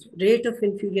used. Rate of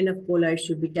infusion of colloids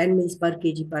should be 10 ml per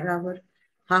kg per hour.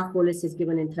 Half bolus is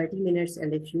given in 30 minutes.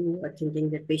 And if you are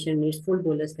thinking that patient needs full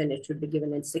bolus, then it should be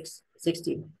given in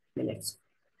 60 minutes.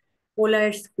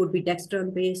 Colloids could be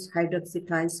dextran-based,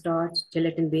 hydroxyethyl starch,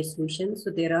 gelatin-based solutions. So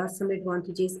there are some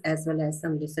advantages as well as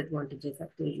some disadvantages of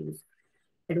their use.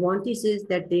 Advantage is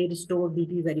that they restore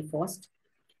BP very fast.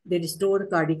 They restore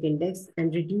cardiac index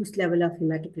and reduce level of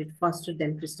hematocrit faster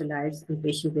than crystallized in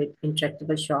patients with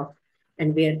intractable shock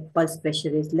and where pulse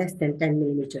pressure is less than 10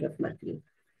 millimeter of mercury.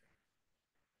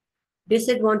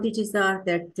 Disadvantages are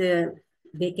that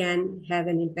they can have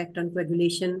an impact on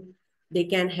coagulation. They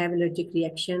can have allergic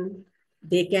reaction.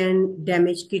 They can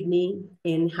damage kidney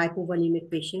in hypovolemic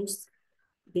patients.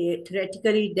 They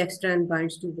theoretically dextran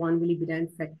binds to 1 milligram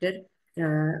factor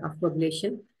of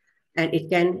coagulation, and it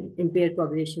can impair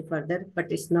coagulation further,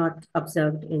 but it's not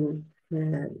observed in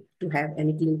to have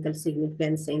any clinical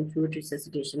significance in fluid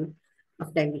resuscitation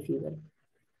of dengue fever.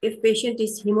 If patient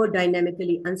is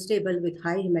hemodynamically unstable with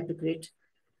high hematocrit,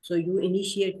 so you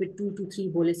initiate with 2 to 3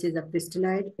 boluses of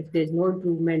crystallide. If there is no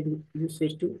improvement, you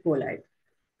switch to colloid.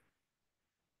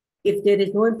 If there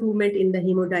is no improvement in the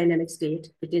hemodynamic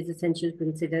state, it is essential to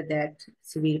consider that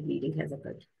severe bleeding has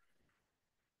occurred.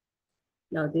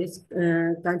 Now, this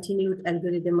continued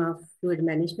algorithm of fluid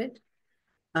management.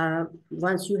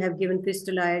 Once you have given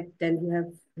crystallide, then you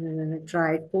have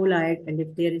tried colloid, and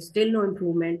if there is still no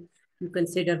improvement, you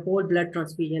consider whole blood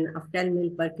transfusion of 10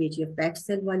 ml per kg of packed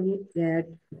cell volume,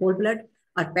 whole blood,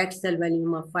 or packed cell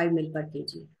volume of 5 ml per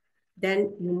kg.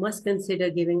 Then you must consider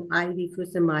giving IV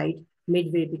furosemide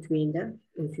midway between the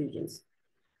infusions.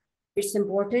 It's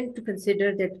important to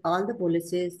consider that all the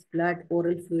boluses, blood,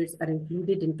 oral fluids are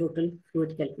included in total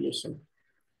fluid calculation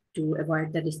to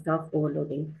avoid the risk of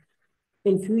overloading.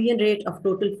 Infusion rate of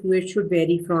total fluid should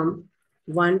vary from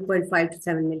 1.5 to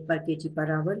 7 ml per kg per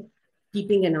hour,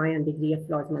 keeping an eye on degree of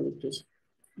plasma leakage.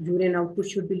 Urine output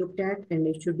should be looked at, and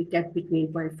it should be kept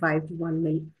between 0.5 to 1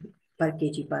 ml per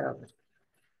kg per hour.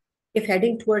 If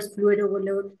heading towards fluid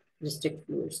overload, restrict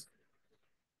fluids.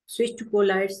 Switch to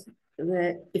colloids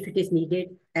if it is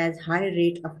needed, as high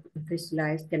rate of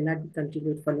crystallized cannot be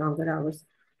continued for longer hours,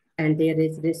 and there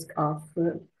is risk of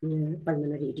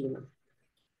pulmonary edema.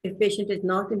 If patient is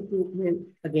not improvement,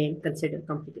 again, consider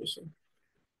complication.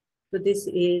 So this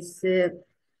is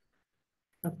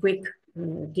a quick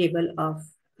table of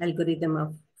algorithm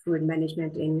of fluid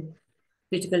management in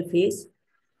critical phase.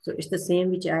 So it's the same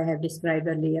which I have described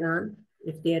earlier on.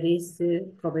 If there is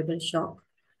probable shock,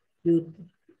 you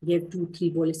give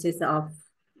 2-3 boluses of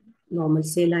normal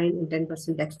saline and 10%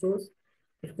 dextrose.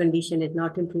 If condition is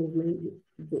not improvement,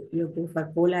 you go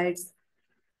for colloids.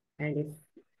 And if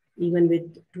even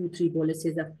with 2-3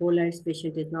 boluses of colloids,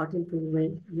 patient is not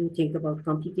improvement, you think about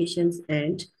complications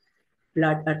and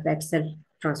blood or packed cell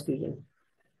transfusion.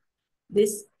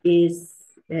 This is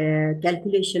a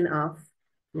calculation of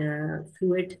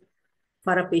fluid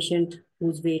for a patient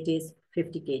whose weight is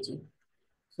 50 kg.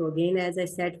 So again, as I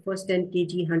said, first 10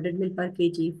 kg, 100 ml per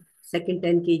kg, second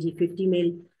 10 kg, 50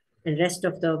 ml, and rest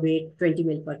of the weight, 20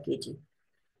 ml per kg.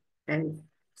 And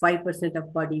 5%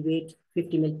 of body weight,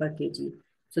 50 ml per kg.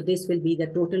 So this will be the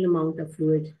total amount of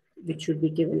fluid which should be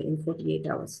given in 48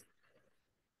 hours.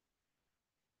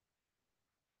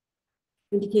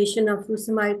 Indication of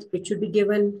furosemide, it should be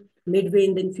given midway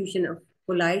in the infusion of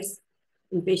colloids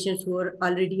in patients who are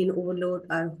already in overload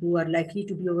or who are likely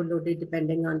to be overloaded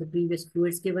depending on the previous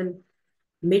fluids given,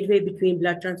 midway between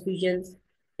blood transfusions,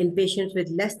 in patients with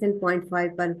less than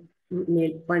 0.5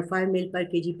 ml per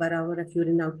kg per hour of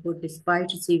urine output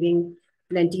despite receiving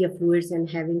plenty of fluids and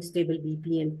having stable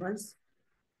BP and pulse,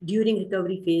 during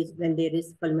recovery phase when there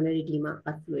is pulmonary edema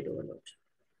or fluid overload.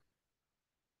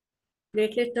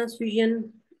 Platelet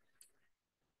transfusion.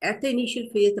 At the initial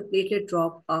phase, the platelet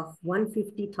drop of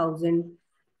 150,000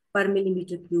 per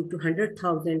millimeter cube to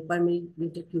 100,000 per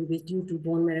millimeter cube is due to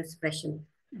bone marrow suppression.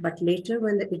 But later,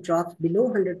 when it drops below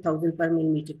 100,000 per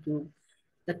millimeter cube,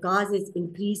 the cause is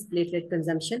increased platelet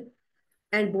consumption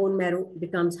and bone marrow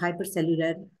becomes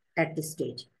hypercellular at this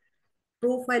stage.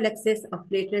 Prophylaxis of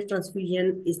platelet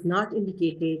transfusion is not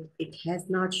indicated. It has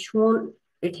not shown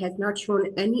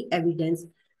any evidence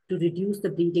to reduce the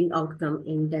bleeding outcome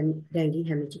in dengue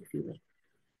hemorrhagic fever.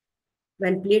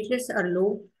 When platelets are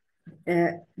low,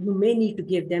 you may need to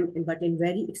give them, but in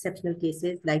very exceptional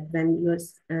cases, like when you're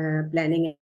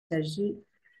planning surgery,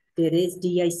 there is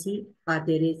DIC or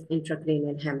there is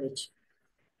intracranial hemorrhage.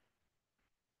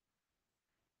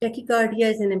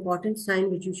 Tachycardia is an important sign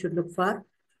which you should look for,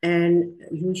 and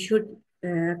you should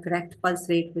correct pulse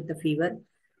rate with the fever.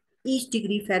 Each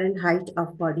degree Fahrenheit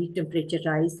of body temperature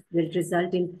rise will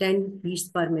result in 10 beats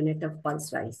per minute of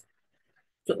pulse rise.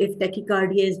 So if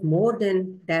tachycardia is more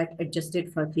than that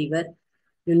adjusted for fever,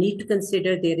 you need to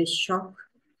consider there is shock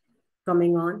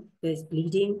coming on, there is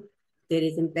bleeding, there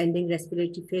is impending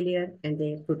respiratory failure, and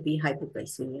there could be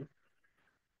hypoglycemia.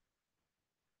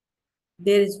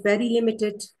 There is very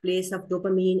limited place of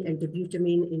dopamine and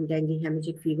dobutamine in dengue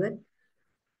hemorrhagic fever.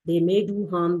 They may do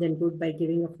harm than good by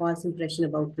giving a false impression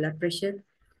about blood pressure.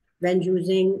 When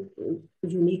using,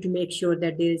 you need to make sure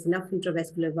that there is enough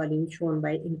intravascular volume shown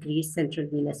by increased central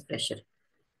venous pressure.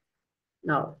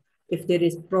 Now, if there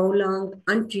is prolonged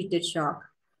untreated shock,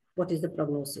 what is the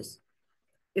prognosis?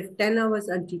 If 10 hours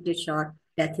untreated shock,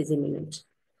 death is imminent.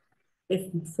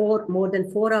 If more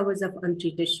than 4 hours of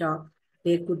untreated shock,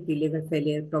 there could be liver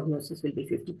failure, prognosis will be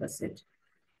 50%.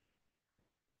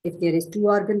 If there is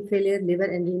 2-organ failure, liver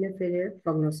and renal failure,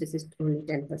 prognosis is only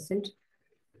 10%.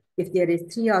 If there is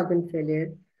 3-organ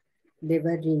failure,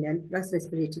 liver, renal, plus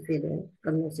respiratory failure,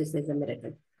 prognosis is a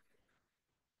miracle.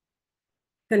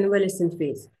 Convalescent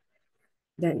phase.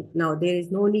 Then, now there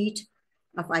is no need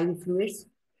of IV fluids.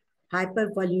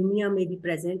 Hypervolemia may be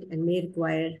present and may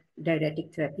require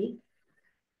diuretic therapy.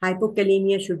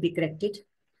 Hypokalemia should be corrected.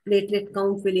 Platelet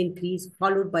count will increase,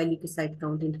 followed by leukocyte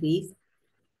count increase.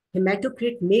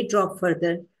 Hematocrit may drop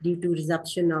further due to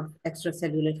resorption of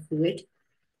extracellular fluid.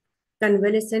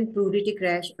 Convalescent pruritic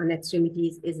rash on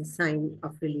extremities is a sign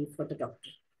of relief for the doctor.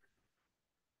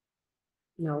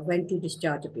 Now, when to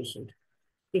discharge a patient?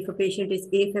 If a patient is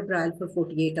afebrile for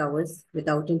 48 hours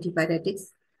without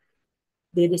antipyretics,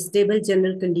 there is stable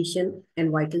general condition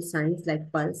and vital signs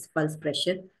like pulse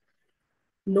pressure,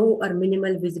 no or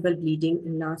minimal visible bleeding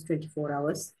in last 24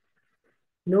 hours,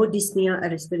 no dyspnea or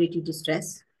respiratory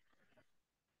distress,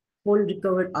 full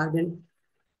recovered organ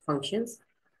functions,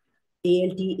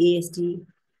 ALT, AST,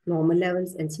 normal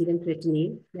levels, and serum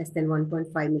creatinine less than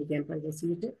 1.5 milligram per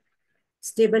deciliter,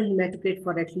 stable hematocrit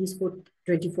for at least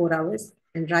 24 hours,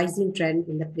 and rising trend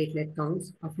in the platelet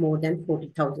counts of more than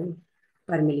 40,000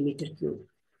 per millimeter cube.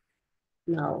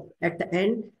 Now, at the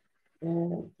end,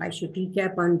 I should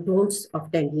recap on don'ts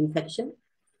of dengue infection.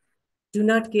 Do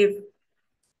not give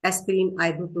aspirin,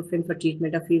 ibuprofen for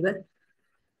treatment of fever.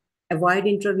 Avoid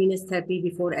intravenous therapy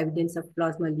before evidence of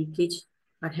plasma leakage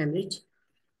or hemorrhage.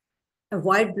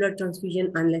 Avoid blood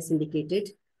transfusion unless indicated.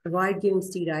 Avoid giving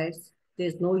steroids. There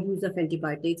is no use of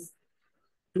antibiotics.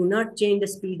 Do not change the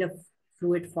speed of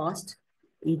fluid fast,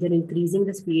 either increasing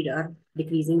the speed or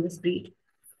decreasing the speed.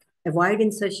 Avoid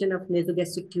insertion of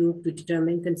nasogastric tube to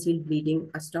determine concealed bleeding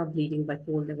or stop bleeding by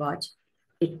cold lavage.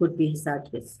 It could be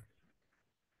hazardous.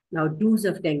 Now, do's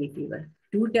of dengue fever.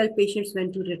 Do tell patients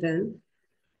when to return.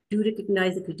 Do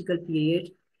recognize the critical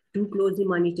period. Do closely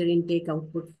monitor intake,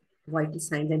 output, vital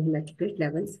signs, and hematocrit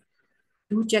levels.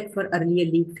 Do check for earlier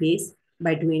leak phase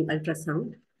by doing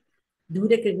ultrasound. Do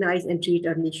recognize and treat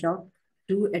early shock.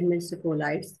 Do administer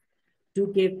colloids. Do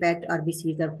give PET,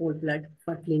 RBCs, or whole blood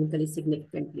for clinically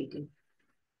significant bleeding.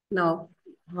 Now,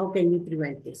 how can we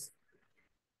prevent this?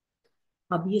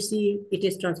 Obviously, it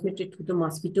is transmitted through the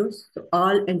mosquitoes. So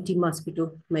all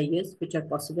anti-mosquito measures which are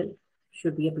possible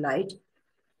should be applied.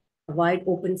 Avoid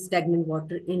open stagnant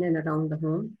water in and around the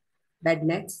home. Bed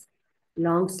nets,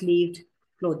 long-sleeved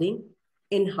clothing,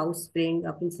 in-house spraying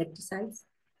of insecticides,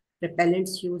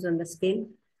 repellents used on the skin,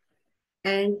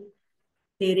 and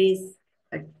there is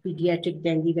a pediatric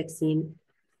dengue vaccine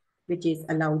which is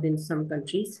allowed in some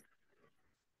countries.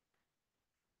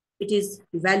 It is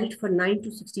valid for 9 to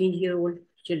 16-year-old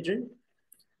children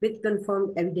with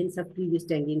confirmed evidence of previous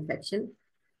dengue infection.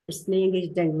 Its name is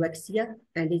Denguexia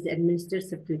and is administered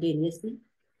subcutaneously.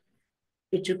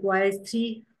 It requires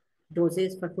 3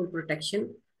 doses for full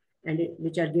protection,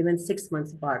 which are given 6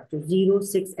 months apart, so 0,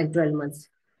 6, and 12 months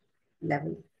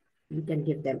level. You can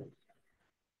give them.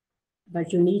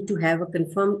 But you need to have a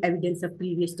confirmed evidence of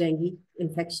previous dengue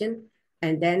infection,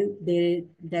 and then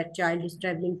that child is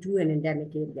traveling to an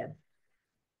endemic area.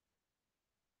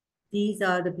 These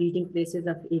are the breeding places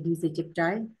of Aedes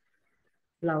aegypti: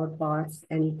 flower pots,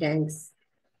 any tanks,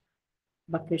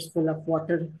 buckets full of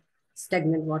water,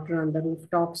 stagnant water on the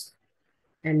rooftops,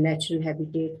 and natural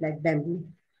habitat like bamboo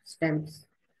stems.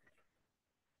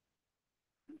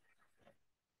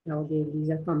 Nowadays, these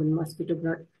are common mosquito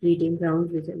breeding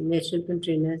grounds with natural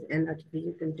containers and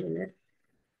artificial containers.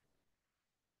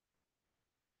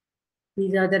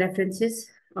 These are the references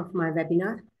of my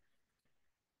webinar.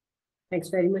 Thanks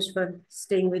very much for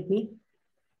staying with me.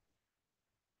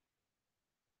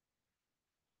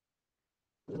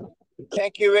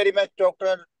 Thank you very much,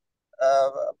 Doctor.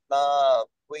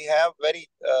 We have very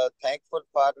thankful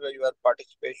for your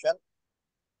participation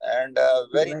and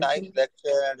very nice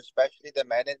lecture, and especially the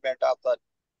management of the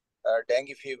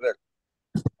dengue fever.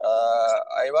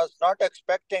 I was not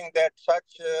expecting that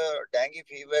such dengue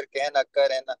fever can occur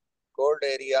in cold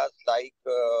areas like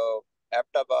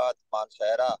Aptabad,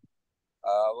 Mansehra.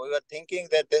 We were thinking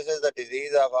that this is the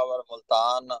disease of our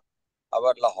Multan,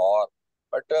 our Lahore,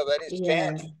 but very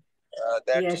strange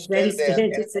that Yes, still very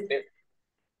there. strange.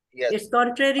 Yes. It's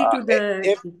contrary to the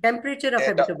temperature of uh,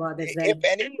 Hyderabad as well. if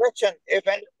any question,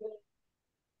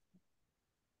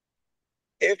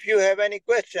 if you have any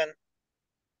question,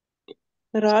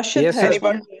 Rashid Yes, has sir.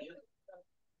 one.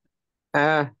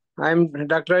 I'm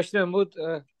Dr. Rashid Mahmood.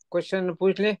 Question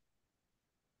पूछ ले.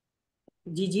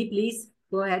 जी please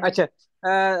go ahead. अच्छा,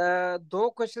 2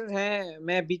 question हैं.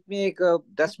 मैं बीच में एक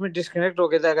 10 minute disconnect हो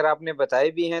गया था. अगर आपने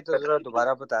बताए भी हैं तो जरा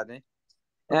दोबारा बता दें.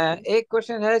 एक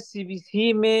क्वेश्चन है,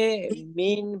 सीबीसी में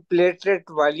मीन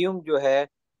प्लेटलेट वॉल्यूम जो है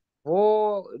वो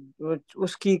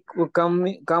उसकी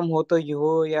कम हो तो ये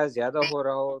हो या ज्यादा हो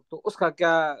रहा हो, तो उसका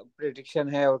क्या प्रेडिक्शन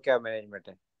है और क्या मैनेजमेंट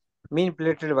है? मीन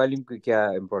प्लेटलेट वॉल्यूम की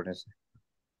क्या इंपॉर्टेंस है?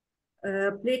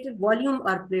 Platelet volume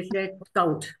or platelet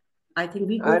count? I think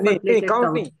we go for नहीं platelet काउंट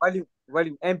count. नहीं, volume.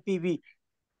 Volume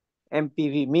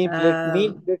MPV mean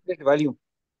platelet volume,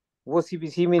 वो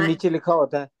सीबीसी में नीचे लिखा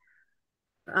होता है.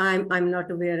 I'm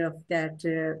not aware of that,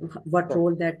 what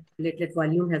role that platelet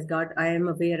volume has got. I am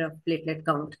aware of platelet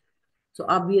count. So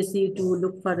obviously, to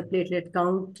look for the platelet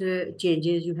count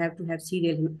changes, you have to have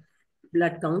serial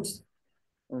blood counts.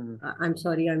 I'm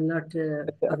sorry, I'm not aware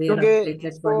क्योंकि of platelet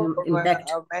इसको volume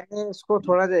impact. मैंने इसको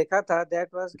थोड़ा देखा था. That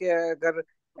was कि अगर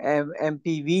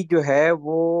MPV जो है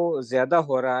वो ज्यादा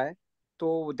हो रहा है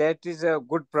तो that is a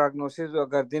good prognosis.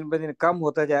 अगर दिन ब दिन कम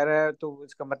होता जा रहा है तो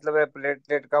इसका मतलब है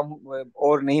प्लेटलेट कम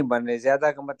और नहीं बन रहे.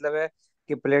 ज्यादा का मतलब है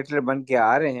कि प्लेटलेट बन के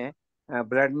आ रहे हैं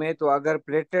ब्लड में. तो अगर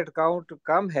प्लेटलेट काउंट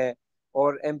कम है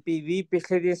और एमपीवी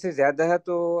पिछले दिन से ज्यादा है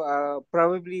तो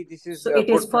probably this is So it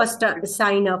is good first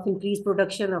sign of increased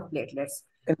production of platelets.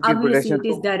 इनकी Obviously, production. it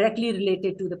is directly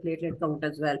related to the platelet count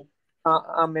as well.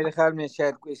 हाँ, मेरे ख्याल में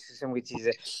शायद कोई इस किस्म की चीज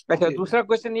है. अच्छा, दूसरा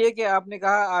क्वेश्चन ये कि आपने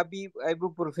कहा अभी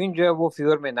आइबुप्रोफेन जो है वो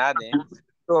फीवर में ना दें,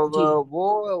 तो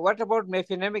वो व्हाट अबाउट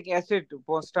मेफिनेमिक एसिड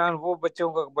पोस्टान, वो बच्चों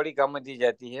को बड़ी कम दी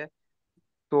जाती है,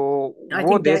 तो I वो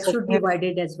think दे that should सकते be हैं?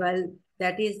 avoided as well.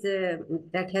 That is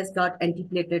that has got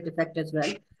antiplatelet effect as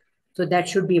well, so that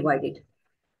should be avoided.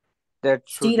 That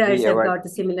should be Steroids have avoided. got a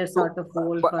similar So, sort of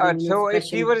role for so if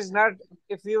immunosuppression.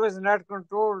 fever is not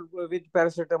controlled with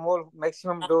paracetamol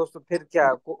maximum dose, तो फिर क्या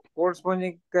cold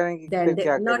sponging करेंगे कि फिर Then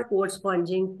क्या करें? not cold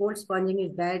sponging. Cold sponging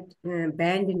is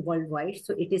banned in worldwide,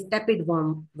 so it is tepid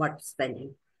warm water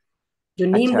sponging. जो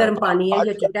नीम गर्म पानी है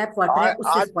या जो टैप वाटर है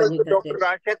उससे आजकल स्पॉन्जिंग तो करते डॉक्टर हैं.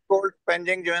 राशिद कोल्ड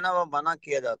स्पंजिंग जो है ना वो मना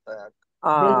किया जाता है.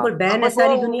 बिल्कुल बैन है, बट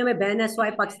सारी वो दुनिया में बैन है,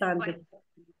 स्वाय पाकिस्तान पे.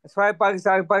 स्वाय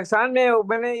पाकिस्तान में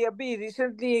मैंने अभी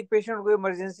रिसेंटली एक पेशेंट को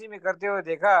इमरजेंसी में करते हुए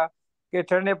देखा कि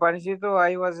ठंडे पानी से, तो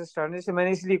आई वाज स्टनिश से.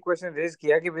 मैंने इसलिए क्वेश्चन रेज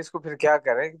किया कि इसको फिर क्या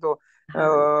करें, तो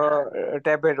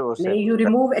टैपेड हो से. नहीं, यू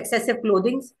रिमूव एक्सेसिव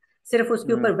क्लोथिंग, सिर्फ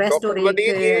उसके ऊपर वेस्ट डॉक्टर और एक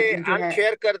वदीद ये जो है.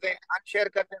 अनशेयर कर दें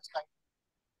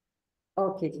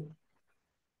ओके जी.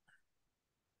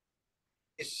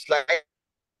 स्लाइड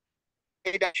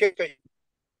अनशेयर कर.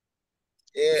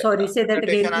 ये Sorry, say that again,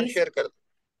 presentation please. Unshare कर दो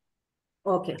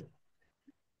Okay.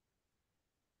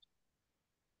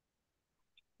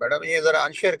 मैडम, ये जरा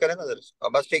अनशेयर करें ना जरा,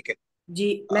 बस ठीक है जी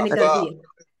मैंने कर आपका। दी है।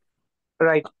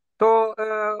 राइट। तो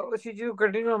उसी चीज को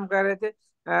कंटिन्यू हम कर रहे थे।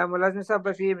 मुलाजिम साहब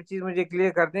बस ये चीज मुझे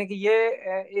क्लियर कर दें कि ये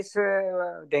इस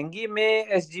डेंगू में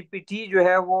एसजीपीटी जो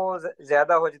है वो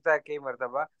ज्यादा हो जाता है कई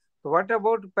मरतबा। तो व्हाट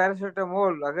अबाउट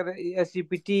पैरासीटामोल? अगर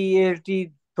एसजीपीटी एएलटी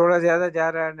थोड़ा ज्यादा जा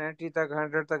रहा है, 90 तक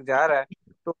 100 तक जा रहा है,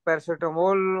 तो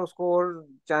पैरासीटामोल उसको और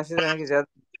चांसेस हैं कि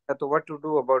ज्यादा, तो what to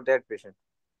do about that patient?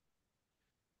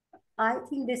 I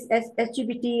think this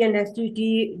SGBT and SGT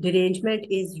derangement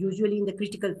is usually in the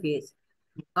critical phase,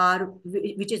 or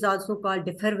which is also called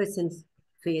defervescence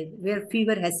phase, where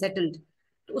fever has settled.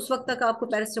 तो उस वक्त तक आपको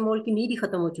paracetamol की need ही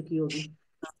खत्म हो चुकी होगी.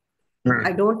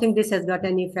 I don't think this has got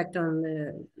any effect on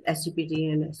SGPT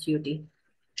and SGOT.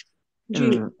 जी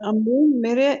अमरीन,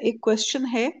 मेरे एक क्वेश्चन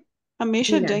है।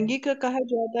 हमेशा जी मैम, डेंगू का कहा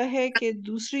जाता है कि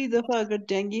दूसरी दफा अगर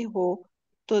डेंगू हो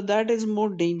तो दैट इज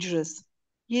मोर डेंजरस।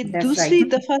 ये that's दूसरी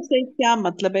right. दफा से क्या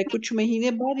मतलब है? कुछ महीने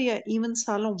बाद या इवन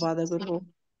सालों बाद अगर हो?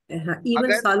 हाँ, even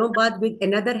अगर सालों बाद with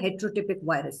another heterotypic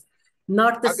virus,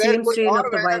 not the अगर same कोई strain और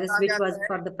of the virus virus uh which was जाता है,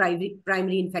 for the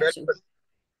primary infection. बिल्कुल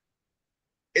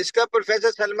इसका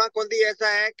प्रोफेसर सलमा कुंदी ऐसा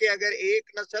है कि अगर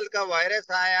एक नस्ल का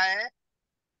वायरस आया है,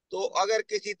 तो अगर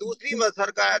किसी दूसरी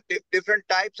नस्ल का different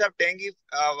types of dengue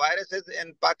viruses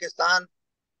in Pakistan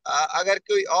अगर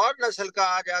कोई और नस्ल का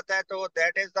आ जाता है, तो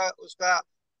दैट इज द उसका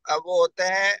वो होता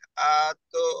है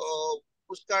तो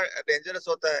उसका डेंजरस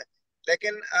होता है।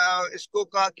 लेकिन इसको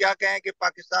का क्या कहें कि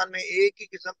पाकिस्तान में एक ही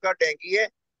किस्म का डेंगू है,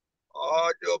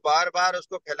 और जो बार बार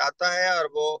उसको फैलाता है, और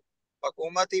वो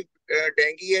हुकूमत ही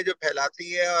डेंगू है जो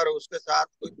फैलाती है, और उसके साथ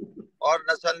कुछ और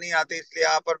नस्ल नहीं आती, इसलिए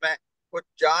यहाँ पर मैं कुछ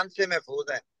जान से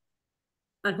महफूज है।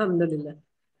 Alhamdulillah.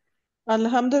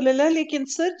 अल्हम्दुलिल्लाह। लेकिन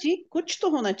सर जी, कुछ तो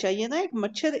होना चाहिए ना। एक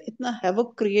मच्छर इतना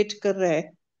हैवक क्रिएट कर रहा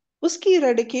है, उसकी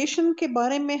इरेडिकेशन के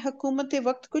बारे में हुकूमत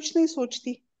वक्त कुछ नहीं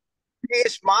सोचती।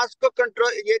 इस मास को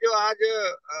कंट्रोल, ये जो आज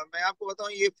मैं आपको बताऊं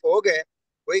ये फोग है,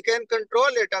 वी कैन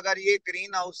कंट्रोल इट। अगर ये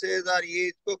ग्रीन हाउसेज और ये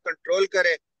इसको कंट्रोल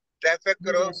करे, ट्रैफिक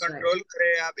करो That's right. कंट्रोल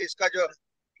करे। अब इसका जो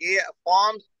ये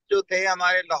फॉर्म्स जो थे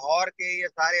हमारे लाहौर के, ये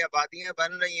सारे आबादियां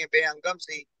बन रही हैं बेहंगम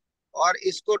सी, और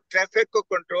इसको ट्रैफिक को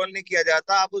कंट्रोल नहीं किया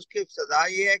जाता। अब उसकी सजा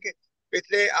ये है कि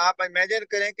पिछले आप इमेजिन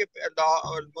करें कि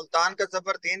मुल्तान का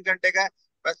सफर 3 घंटे का है,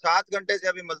 मैं 7 घंटे से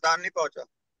अभी मुल्तान नहीं पहुंचा।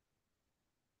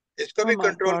 इसको ओह भी माय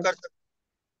कंट्रोल गॉड। कर सकते,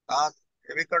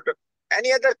 we control.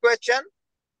 Any other question?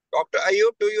 Dr.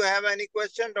 Ayub, do you have any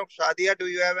question? Dr. Sadia, do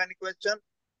you have any question?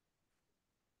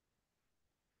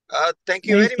 Thank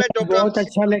you नहीं very सर, much, Dr.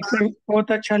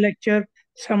 बहुत अच्छा लेक्चर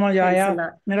समझ Thanks a आया।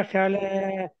 lot. मेरा ख्याल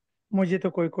है मुझे तो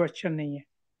कोई क्वेश्चन नहीं है।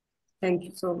 Thank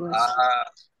you so much.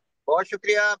 बहुत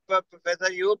शुक्रिया Professor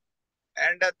Ayub,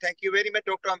 and thank you very much,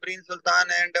 Dr. Ambreen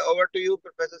Sultan, and over to you,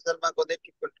 Professor Salman Kode,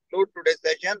 to conclude today's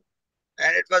session.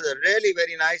 And it was really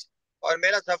very nice. और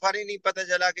मेरा सफर ही नहीं पता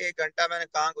चला कि 1 घंटा मैंने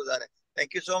कहाँ गुजारा है।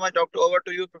 Thank you so much, Doctor. Over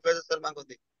to you, Professor Salman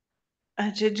Kode.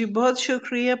 अच्छा जी, बहुत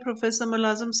शुक्रिया प्रोफेसर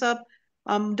मुलाजिम साहब।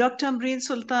 Doctor Amreen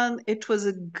Sultan, it was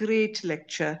a great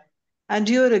lecture and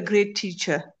you are a great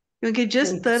teacher. क्योंकि जिस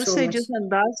Thank you तरह so से, much. जिस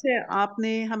अंदाज से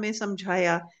आपने हमें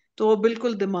समझाया, तो वो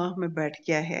बिल्कुल दिमाग में बैठ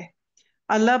गया है।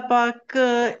 अल्लाह पाक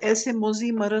ऐसे मोजी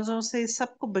मरजों से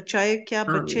सबको बचाए, क्या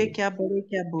बच्चे, Amen. क्या बड़े,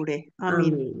 क्या बूढ़े।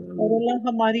 आमीन। Amen. और Amen. अल्लाह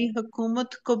हमारी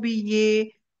हुकूमत को भी ये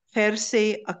खैर से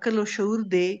अक्ल और शऊर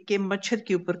दे कि मच्छर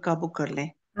के ऊपर काबू कर लें।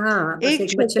 हाँ, बस एक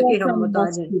एक मच्छर छोटा के सा हम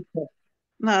मोहताज हैं. मॉस्किटो,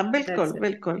 हाँ बिल्कुल That's it.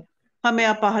 बिल्कुल, हमें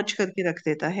अपाहज करके रख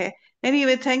देता है।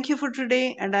 Anyway, thank you for today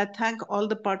and I thank all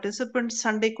the participants.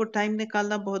 Sunday को टाइम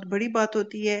निकालना बहुत बड़ी बात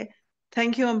होती है।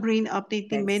 थैंक यू अम्ब्रीन, आपने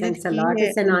इतनी Thanks. मेहनत Thanks a की lot. है।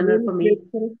 It's an honor for me.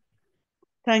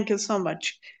 Thank you so much.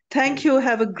 Thank Thanks. You,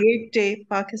 have a great day.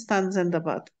 Pakistan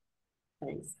जिंदाबाद।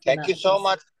 Thanks. Thank Allah you so Hafiz.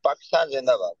 much, Pakistan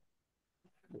Zindabad.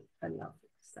 Allah.